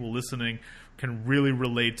sure the people listening can really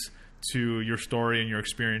relate to your story and your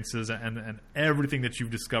experiences and everything that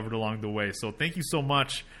you've discovered along the way. So thank you so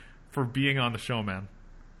much for being on the show, man.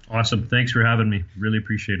 Awesome. Thanks for having me. Really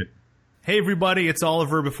appreciate it. Hey everybody, it's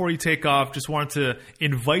Oliver. Before you take off, just wanted to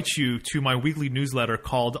invite you to my weekly newsletter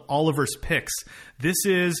called Oliver's Picks. This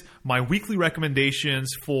is my weekly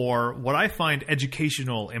recommendations for what I find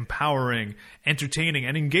educational, empowering, entertaining,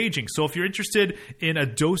 and engaging. So if you're interested in a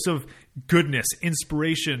dose of goodness,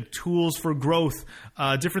 inspiration, tools for growth,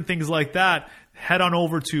 different things like that, head on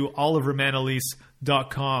over to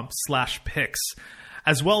olivermanalise.com/picks.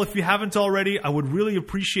 As well, if you haven't already, I would really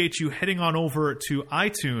appreciate you heading on over to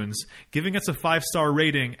iTunes, giving us a 5-star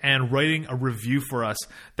rating, and writing a review for us.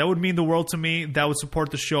 That would mean the world to me. That would support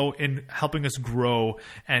the show in helping us grow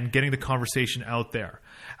and getting the conversation out there.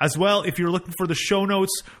 As well, if you're looking for the show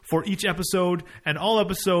notes for each episode and all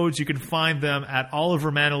episodes, you can find them at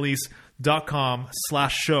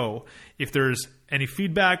olivermanalise.com/show. If there's any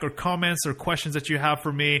feedback or comments or questions that you have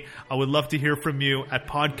for me, I would love to hear from you at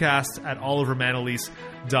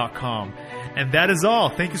podcast@olivermanalise.com. And that is all.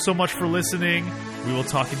 Thank you so much for listening. We will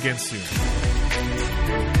talk again soon.